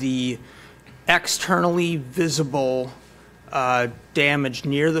some of the externally visible damage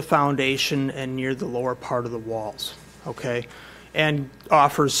near the foundation and near the lower part of the walls, okay? And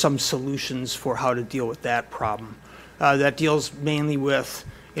offers some solutions for how to deal with that problem. That deals mainly with,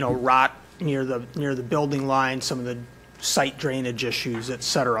 rot near the building line, some of the site drainage issues, et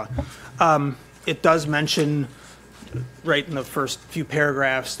cetera. It does mention right in the first few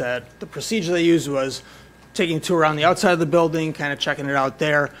paragraphs that the procedure they used was taking a tour around the outside of the building, kind of checking it out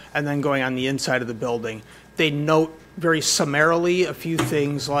there, and then going on the inside of the building. They note very summarily a few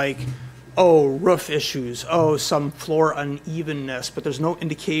things like, oh, roof issues, oh, some floor unevenness, but there's no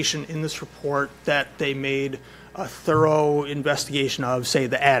indication in this report that they made a thorough investigation of, say,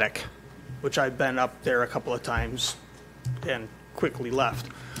 the attic, which I've been up there a couple of times and quickly left.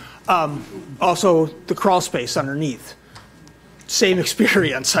 Also, the crawl space underneath. Same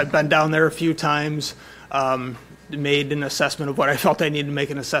experience. I've been down there a few times, made an assessment of what I felt I needed to make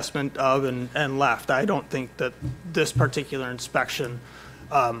an assessment of, and left. I don't think that this particular inspection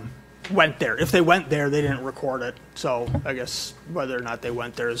went there. If they went there, they didn't record it. So I guess whether or not they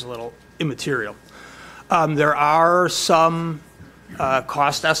went there is a little immaterial. There are some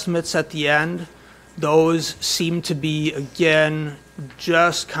cost estimates at the end. Those seem to be, again,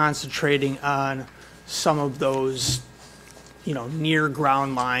 just concentrating on some of those, near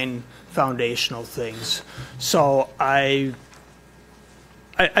ground line foundational things. So I'm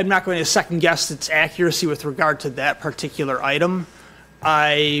not going to second guess its accuracy with regard to that particular item.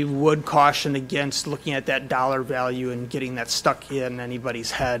 I would caution against looking at that dollar value and getting that stuck in anybody's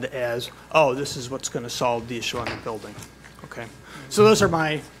head as, oh, this is what's going to solve the issue on the building. Okay. So those are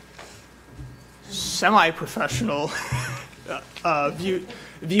my semi-professional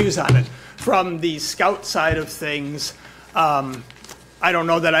views on it. From the scout side of things, I don't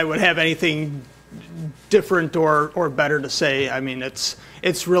know that I would have anything different or better to say. I mean,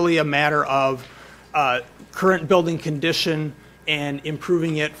 it's really a matter of current building condition and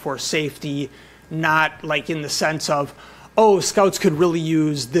improving it for safety, not like in the sense of, oh, scouts could really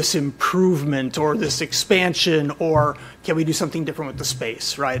use this improvement or this expansion, or can we do something different with the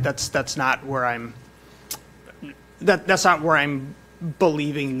space, right? That's not where I'm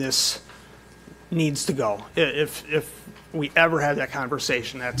believing this needs to go. If we ever have that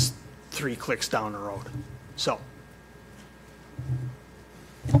conversation, that's 3 clicks down the road. So.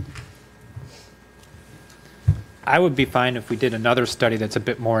 I would be fine if we did another study that's a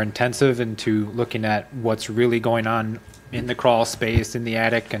bit more intensive into looking at what's really going on in the crawl space, in the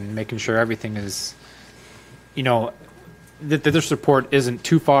attic, and making sure everything is, that this report isn't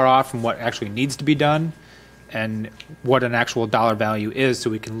too far off from what actually needs to be done and what an actual dollar value is, so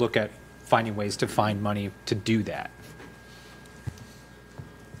we can look at finding ways to find money to do that.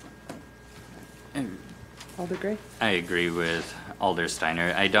 Alder Gray? I agree with Alder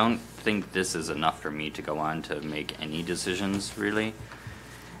Steiner. I don't think this is enough for me to go on to make any decisions, really.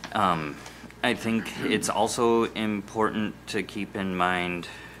 I think it's also important to keep in mind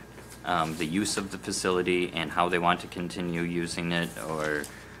the use of the facility and how they want to continue using it, or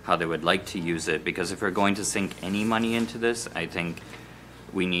how they would like to use it, because if we're going to sink any money into this, I think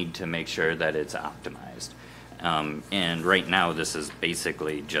we need to make sure that it's optimized. And right now, this is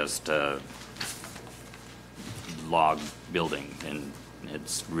basically just a log building, and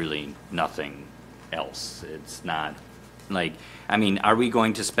it's really nothing else. It's not like, I mean, are we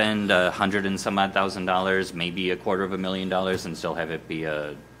going to spend $100,000 and some odd $1,000, maybe $250,000, and still have it be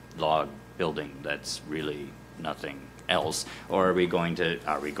a log building that's really nothing else? Or are we going to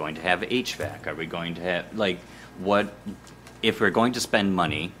have HVAC? Are we going to have, like, what, if we're going to spend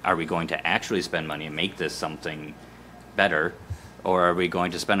money, are we going to actually spend money and make this something better? Or are we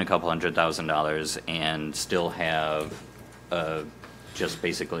going to spend a couple $100,000 and still have just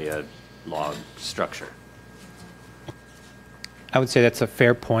basically a log structure? I would say that's a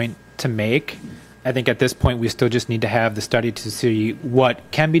fair point to make. I think at this point we still just need to have the study to see what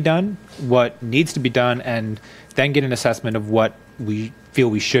can be done, what needs to be done, and then get an assessment of what we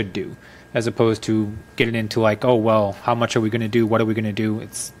feel we should do, as opposed to getting into like, oh, well, how much are we going to do? What are we going to do?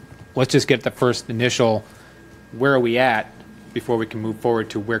 Let's just get the first initial, where are we at, before we can move forward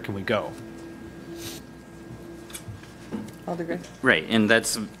to where can we go. Alder Gray? Right, and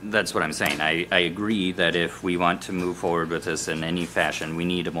that's what I'm saying. I agree that if we want to move forward with this in any fashion, we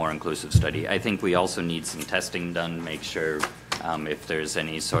need a more inclusive study. I think we also need some testing done, make sure if there's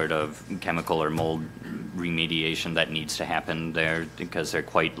any sort of chemical or mold remediation that needs to happen there, because there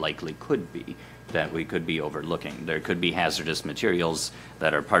quite likely could be, that we could be overlooking. There could be hazardous materials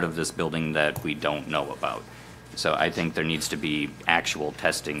that are part of this building that we don't know about. So I think there needs to be actual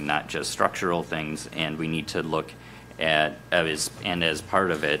testing, not just structural things, and we need to look at, and as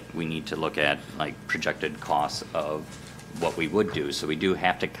part of it, we need to look at like projected costs of what we would do. So we do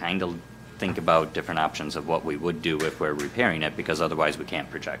have to kind of think about different options of what we would do if we're repairing it, because otherwise we can't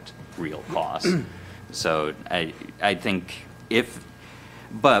project real costs. So I think if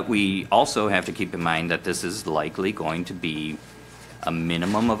But we also have to keep in mind that this is likely going to be a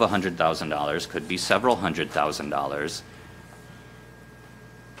minimum of $100,000, could be several $100,000.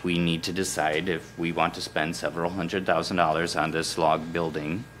 We need to decide if we want to spend several $100,000 on this log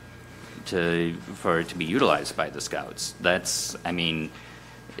building for it to be utilized by the Scouts. That's, I mean,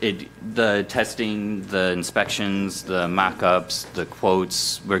 the testing, the inspections, the mock-ups, the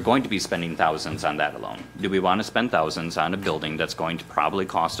quotes, we're going to be spending thousands on that alone. Do we want to spend thousands on a building that's going to probably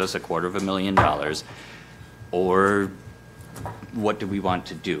cost us $250,000? Or what do we want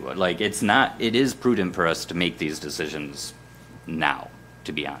to do? Like, it is prudent for us to make these decisions now,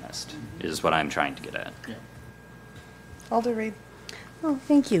 to be honest, is what I'm trying to get at. Yeah. Alder Reed. Oh,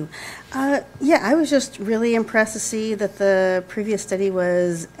 thank you. Yeah, I was just really impressed to see that the previous study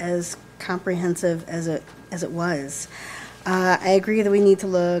was as comprehensive as it was. I agree that we need to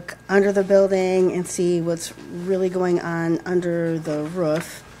look under the building and see what's really going on under the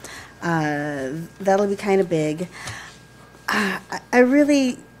roof. That'll be kind of big. I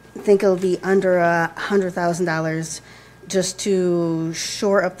really think it'll be under $100,000 just to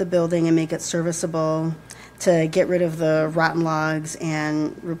shore up the building and make it serviceable, to get rid of the rotten logs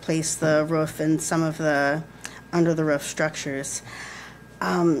and replace the roof and some of the under the roof structures.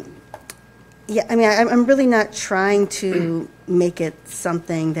 Yeah, I mean, I'm really not trying to make it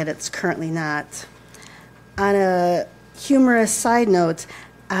something that it's currently not. On a humorous side note,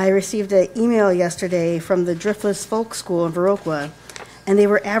 I received an email yesterday from the Driftless Folk School in Viroqua, and they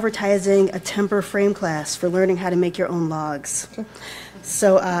were advertising a timber frame class for learning how to make your own logs.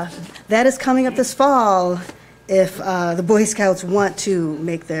 So that is coming up this fall if the Boy Scouts want to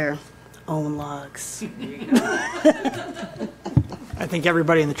make their own logs. I think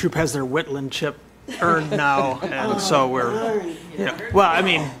everybody in the troop has their Whitland chip earned now, and so we're, you know, well, I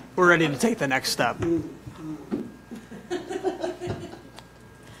mean, we're ready to take the next step.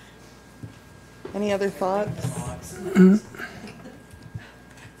 Any other thoughts? I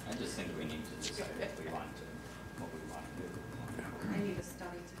just think we need to decide if we want to, what we want to do. I need a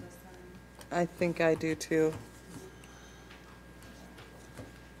study to decide. I think I do too.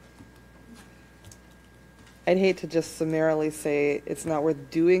 I'd hate to just summarily say it's not worth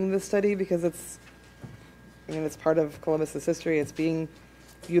doing the study because it's part of Columbus's history. It's being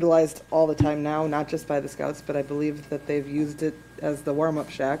utilized all the time now, not just by the Scouts, but I believe that they've used it as the warm-up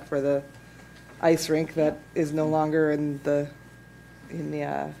shack for the ice rink that is no longer in the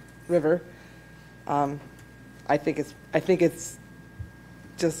river. I think it's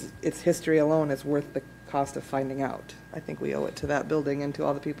just its history alone is worth the cost of finding out. I think we owe it to that building and to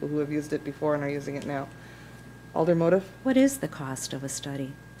all the people who have used it before and are using it now. Alder Motive? What is the cost of a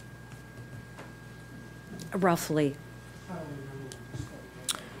study? Roughly.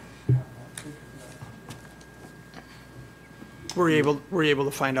 Were you able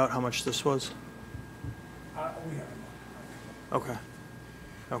to find out how much this was? Okay.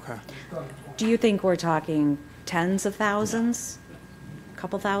 Okay. Do you think we're talking tens of thousands? A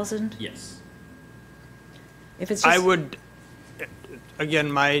couple thousand? Yes. If it's just, I would,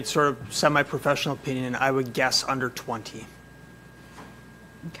 again, my sort of semi-professional opinion, I would guess under 20.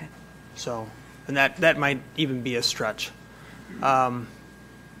 Okay. So, and that might even be a stretch. I'll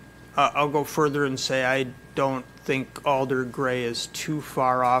go further and say I don't think Alder Gray is too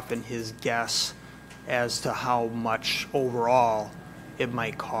far off in his guess as to how much overall it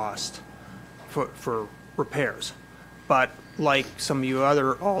might cost for repairs. But like some of you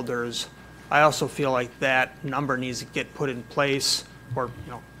other alders, I also feel like that number needs to get put in place or,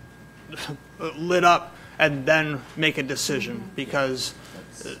 you know, lit up and then make a decision because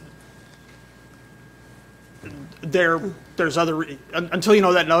there's other, until you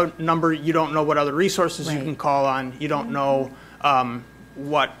know that number, you don't know what other resources you can call on. You don't know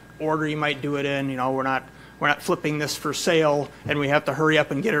what order you might do it in. You know, we're not flipping this for sale and we have to hurry up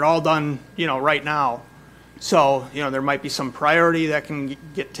and get it all done, you know, right now. So, you know, there might be some priority that can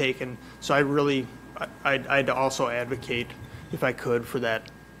get taken. So I'd also advocate, if I could, for that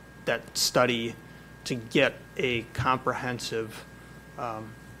study to get a comprehensive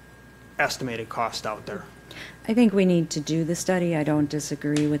estimated cost out there. I think we need to do the study. I don't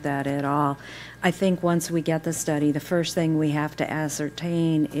disagree with that at all. I think once we get the study, the first thing we have to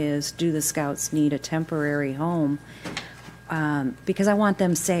ascertain is, do the Scouts need a temporary home? Because I want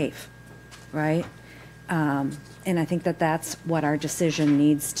them safe, right? And I think that that's what our decision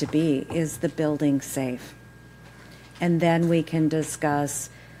needs to be, is the building safe? And then we can discuss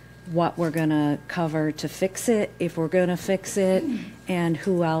what we're going to cover to fix it, if we're going to fix it, and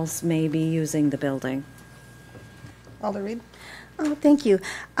who else may be using the building. Alder Reed? Oh, thank you.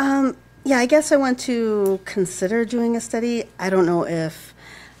 Yeah, I guess I want to consider doing a study. I don't know if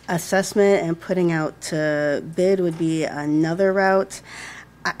assessment and putting out to bid would be another route.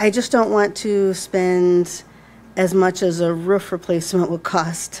 I just don't want to spend as much as a roof replacement would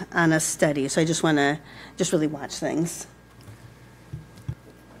cost on a study. So I just want to really watch things.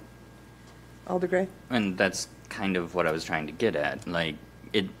 Alder Gray? And that's kind of what I was trying to get at. Like,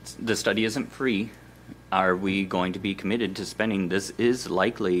 the study isn't free. Are we going to be committed to spending? This is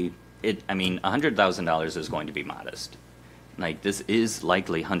likely, I mean, $100,000 is going to be modest. Like, this is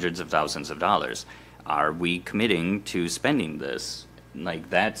likely hundreds of thousands of dollars. Are we committing to spending this? Like,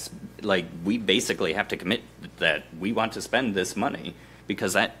 that's, like, we basically have to commit that we want to spend this money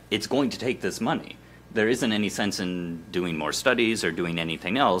because it's going to take this money. There isn't any sense in doing more studies or doing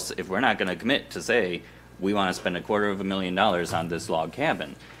anything else if we're not going to commit to say we want to spend $250,000 on this log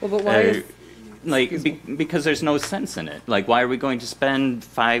cabin. Well, but why because there's no sense in it. Like, why are we going to spend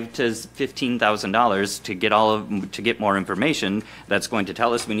 $5,000 to $15,000 to get more information that's going to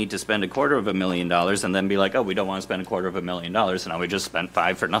tell us we need to spend $250,000 and then be like, oh, we don't want to spend $250,000, and now we just spent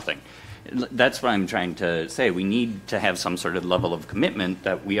 $5 for nothing. That's what I'm trying to say. We need to have some sort of level of commitment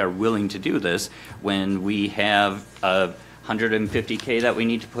that we are willing to do this when we have $150K that we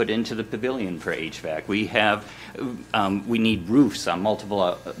need to put into the pavilion for HVAC. We need roofs on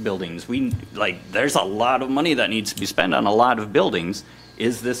multiple buildings. There's a lot of money that needs to be spent on a lot of buildings.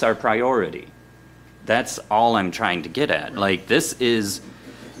 Is this our priority? That's all I'm trying to get at. Like, this is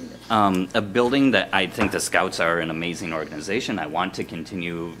a building that I think the Scouts are an amazing organization. I want to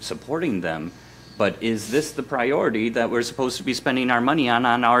continue supporting them. But is this the priority that we're supposed to be spending our money on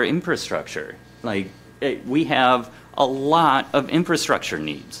our infrastructure? Like, we have a lot of infrastructure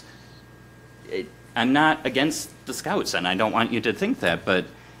needs. I'm not against the Scouts, and I don't want you to think that, but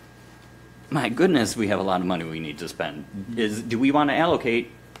my goodness, we have a lot of money we need to spend. Do we want to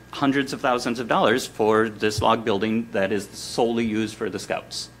allocate hundreds of thousands of dollars for this log building that is solely used for the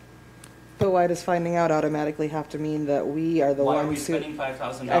Scouts? But why does finding out automatically have to mean that we are the Why ones are we who... spending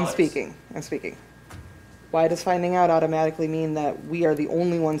 $5,000? I'm speaking. Why does finding out automatically mean that we are the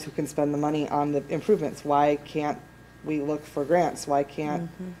only ones who can spend the money on the improvements? Why can't we look for grants? Why can't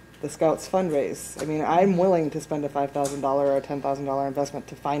the Scouts fundraise? I mean, I'm willing to spend a $5,000 or a $10,000 investment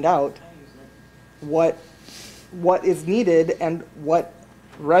to find out what is needed and what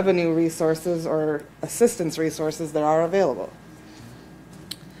revenue resources or assistance resources there are available.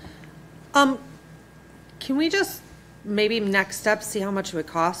 Can we just maybe next step see how much it would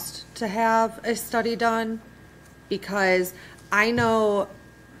cost to have a study done? Because I know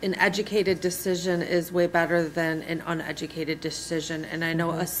an educated decision is way better than an uneducated decision, and I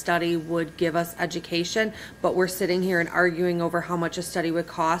know a study would give us education, but we're sitting here and arguing over how much a study would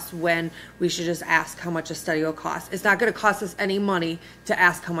cost when we should just ask how much a study will cost. It's not going to cost us any money to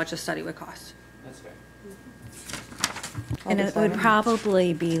ask how much a study would cost. That's fair. And it would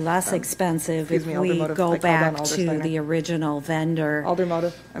probably be less expensive if we go back to the original vendor. Alder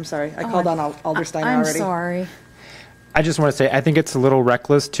Motive, I'm sorry. I called on Alder Steiner I'm already. sorry. I just want to say, I think it's a little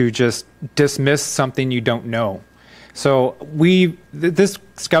reckless to just dismiss something you don't know. So this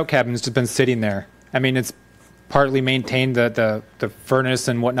scout cabin's just been sitting there. I mean, it's partly maintained the furnace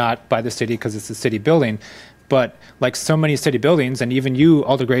and whatnot by the city because it's a city building. But like so many city buildings, and even you,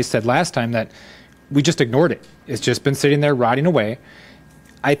 Alder Gray, said last time that we just ignored it. It's just been sitting there rotting away.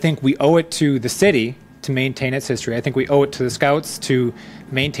 I think we owe it to the city to maintain its history. I think we owe it to the Scouts to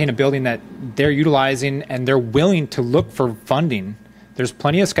maintain a building that they're utilizing and they're willing to look for funding. There's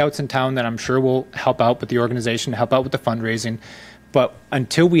plenty of Scouts in town that I'm sure will help out with the organization, help out with the fundraising. But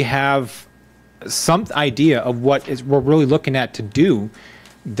until we have some idea of what we're really looking at to do,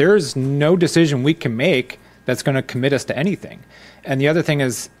 there's no decision we can make that's going to commit us to anything. And the other thing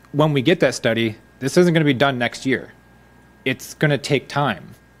is, when we get that study, this isn't going to be done next year. It's going to take time.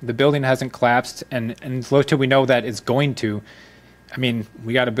 The building hasn't collapsed, and until we know that it's going to, I mean,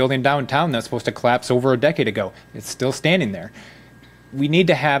 we got a building downtown that's supposed to collapse over a decade ago. It's still standing there. We need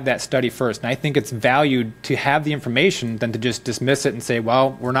to have that study first, and I think it's valued to have the information than to just dismiss it and say,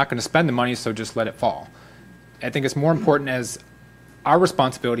 well, we're not going to spend the money, so just let it fall. I think it's more important as our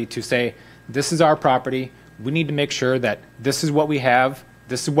responsibility to say, this is our property. We need to make sure that this is what we have,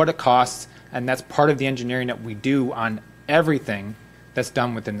 this is what it costs, and that's part of the engineering that we do on everything that's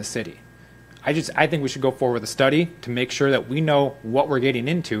done within the city. I think we should go forward with a study to make sure that we know what we're getting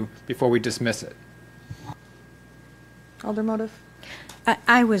into before we dismiss it. Alder Motive?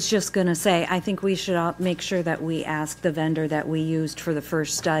 I was just going to say, I think we should make sure that we ask the vendor that we used for the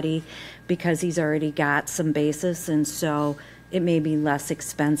first study, because he's already got some basis, and so it may be less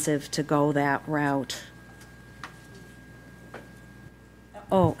expensive to go that route.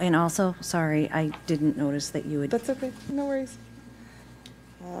 Oh, and also, sorry, I didn't notice that you would... That's okay. No worries.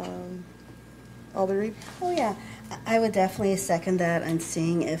 Alder Reed? Oh, yeah. I would definitely second that and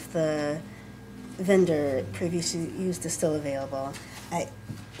seeing if the vendor previously used is still available. I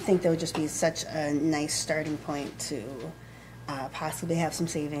think that would just be such a nice starting point to possibly have some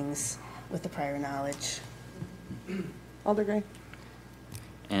savings with the prior knowledge. Alder Gray?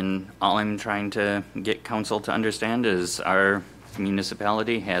 And all I'm trying to get council to understand is our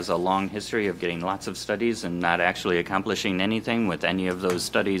municipality has a long history of getting lots of studies and not actually accomplishing anything with any of those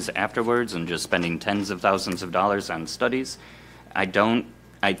studies afterwards and just spending tens of thousands of dollars on studies.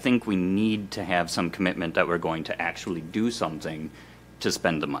 I think we need to have some commitment that we're going to actually do something to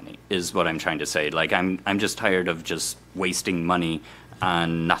spend the money, is what I'm trying to say. Like, I'm just tired of just wasting money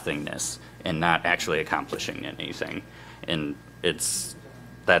on nothingness and not actually accomplishing anything. And that's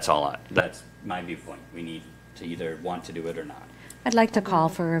my viewpoint. We need to either want to do it or not. I'd like to call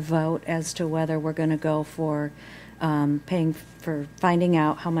for a vote as to whether we're going to go for finding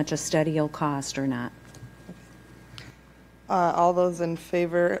out how much a study will cost or not. All those in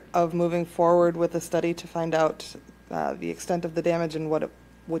favor of moving forward with a study to find out the extent of the damage and what it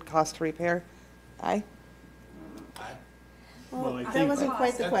would cost to repair? Aye? Well, that wasn't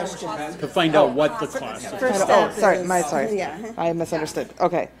quite the question. To find out what the cost is. First Oh, step sorry. is- yeah. I misunderstood.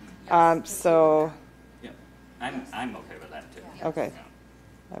 Okay. So, Yeah, I'm okay with that too. okay.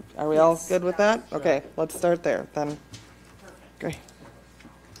 Are we all good with that? Okay, let's start there then. Great.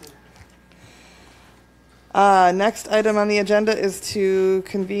 Next item on the agenda is to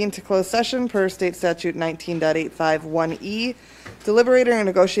convene to close session per state statute 19.851E, deliberating or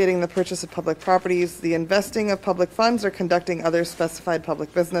negotiating the purchase of public properties, the investing of public funds, or conducting other specified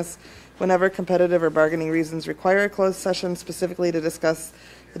public business whenever competitive or bargaining reasons require a closed session, specifically to discuss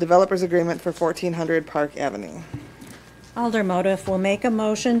the developer's agreement for 1400 Park Avenue. Alder Motif will make a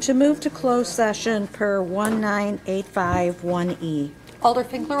motion to move to closed session per 19851E. Alder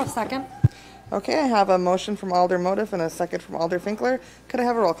Finkler will second. Okay, I have a motion from Alder Motif and a second from Alder Finkler. Could I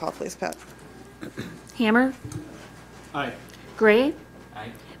have a roll call, please, Pat? Hammer? Aye. Gray?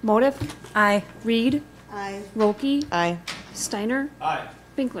 Aye. Motif? Aye. Reed? Aye. Rolke? Aye. Steiner? Aye.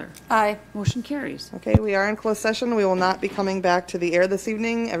 Finkler? Aye. Motion carries. Okay, we are in closed session. We will not be coming back to the air this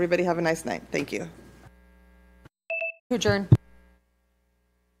evening. Everybody have a nice night. Thank you. Adjourn.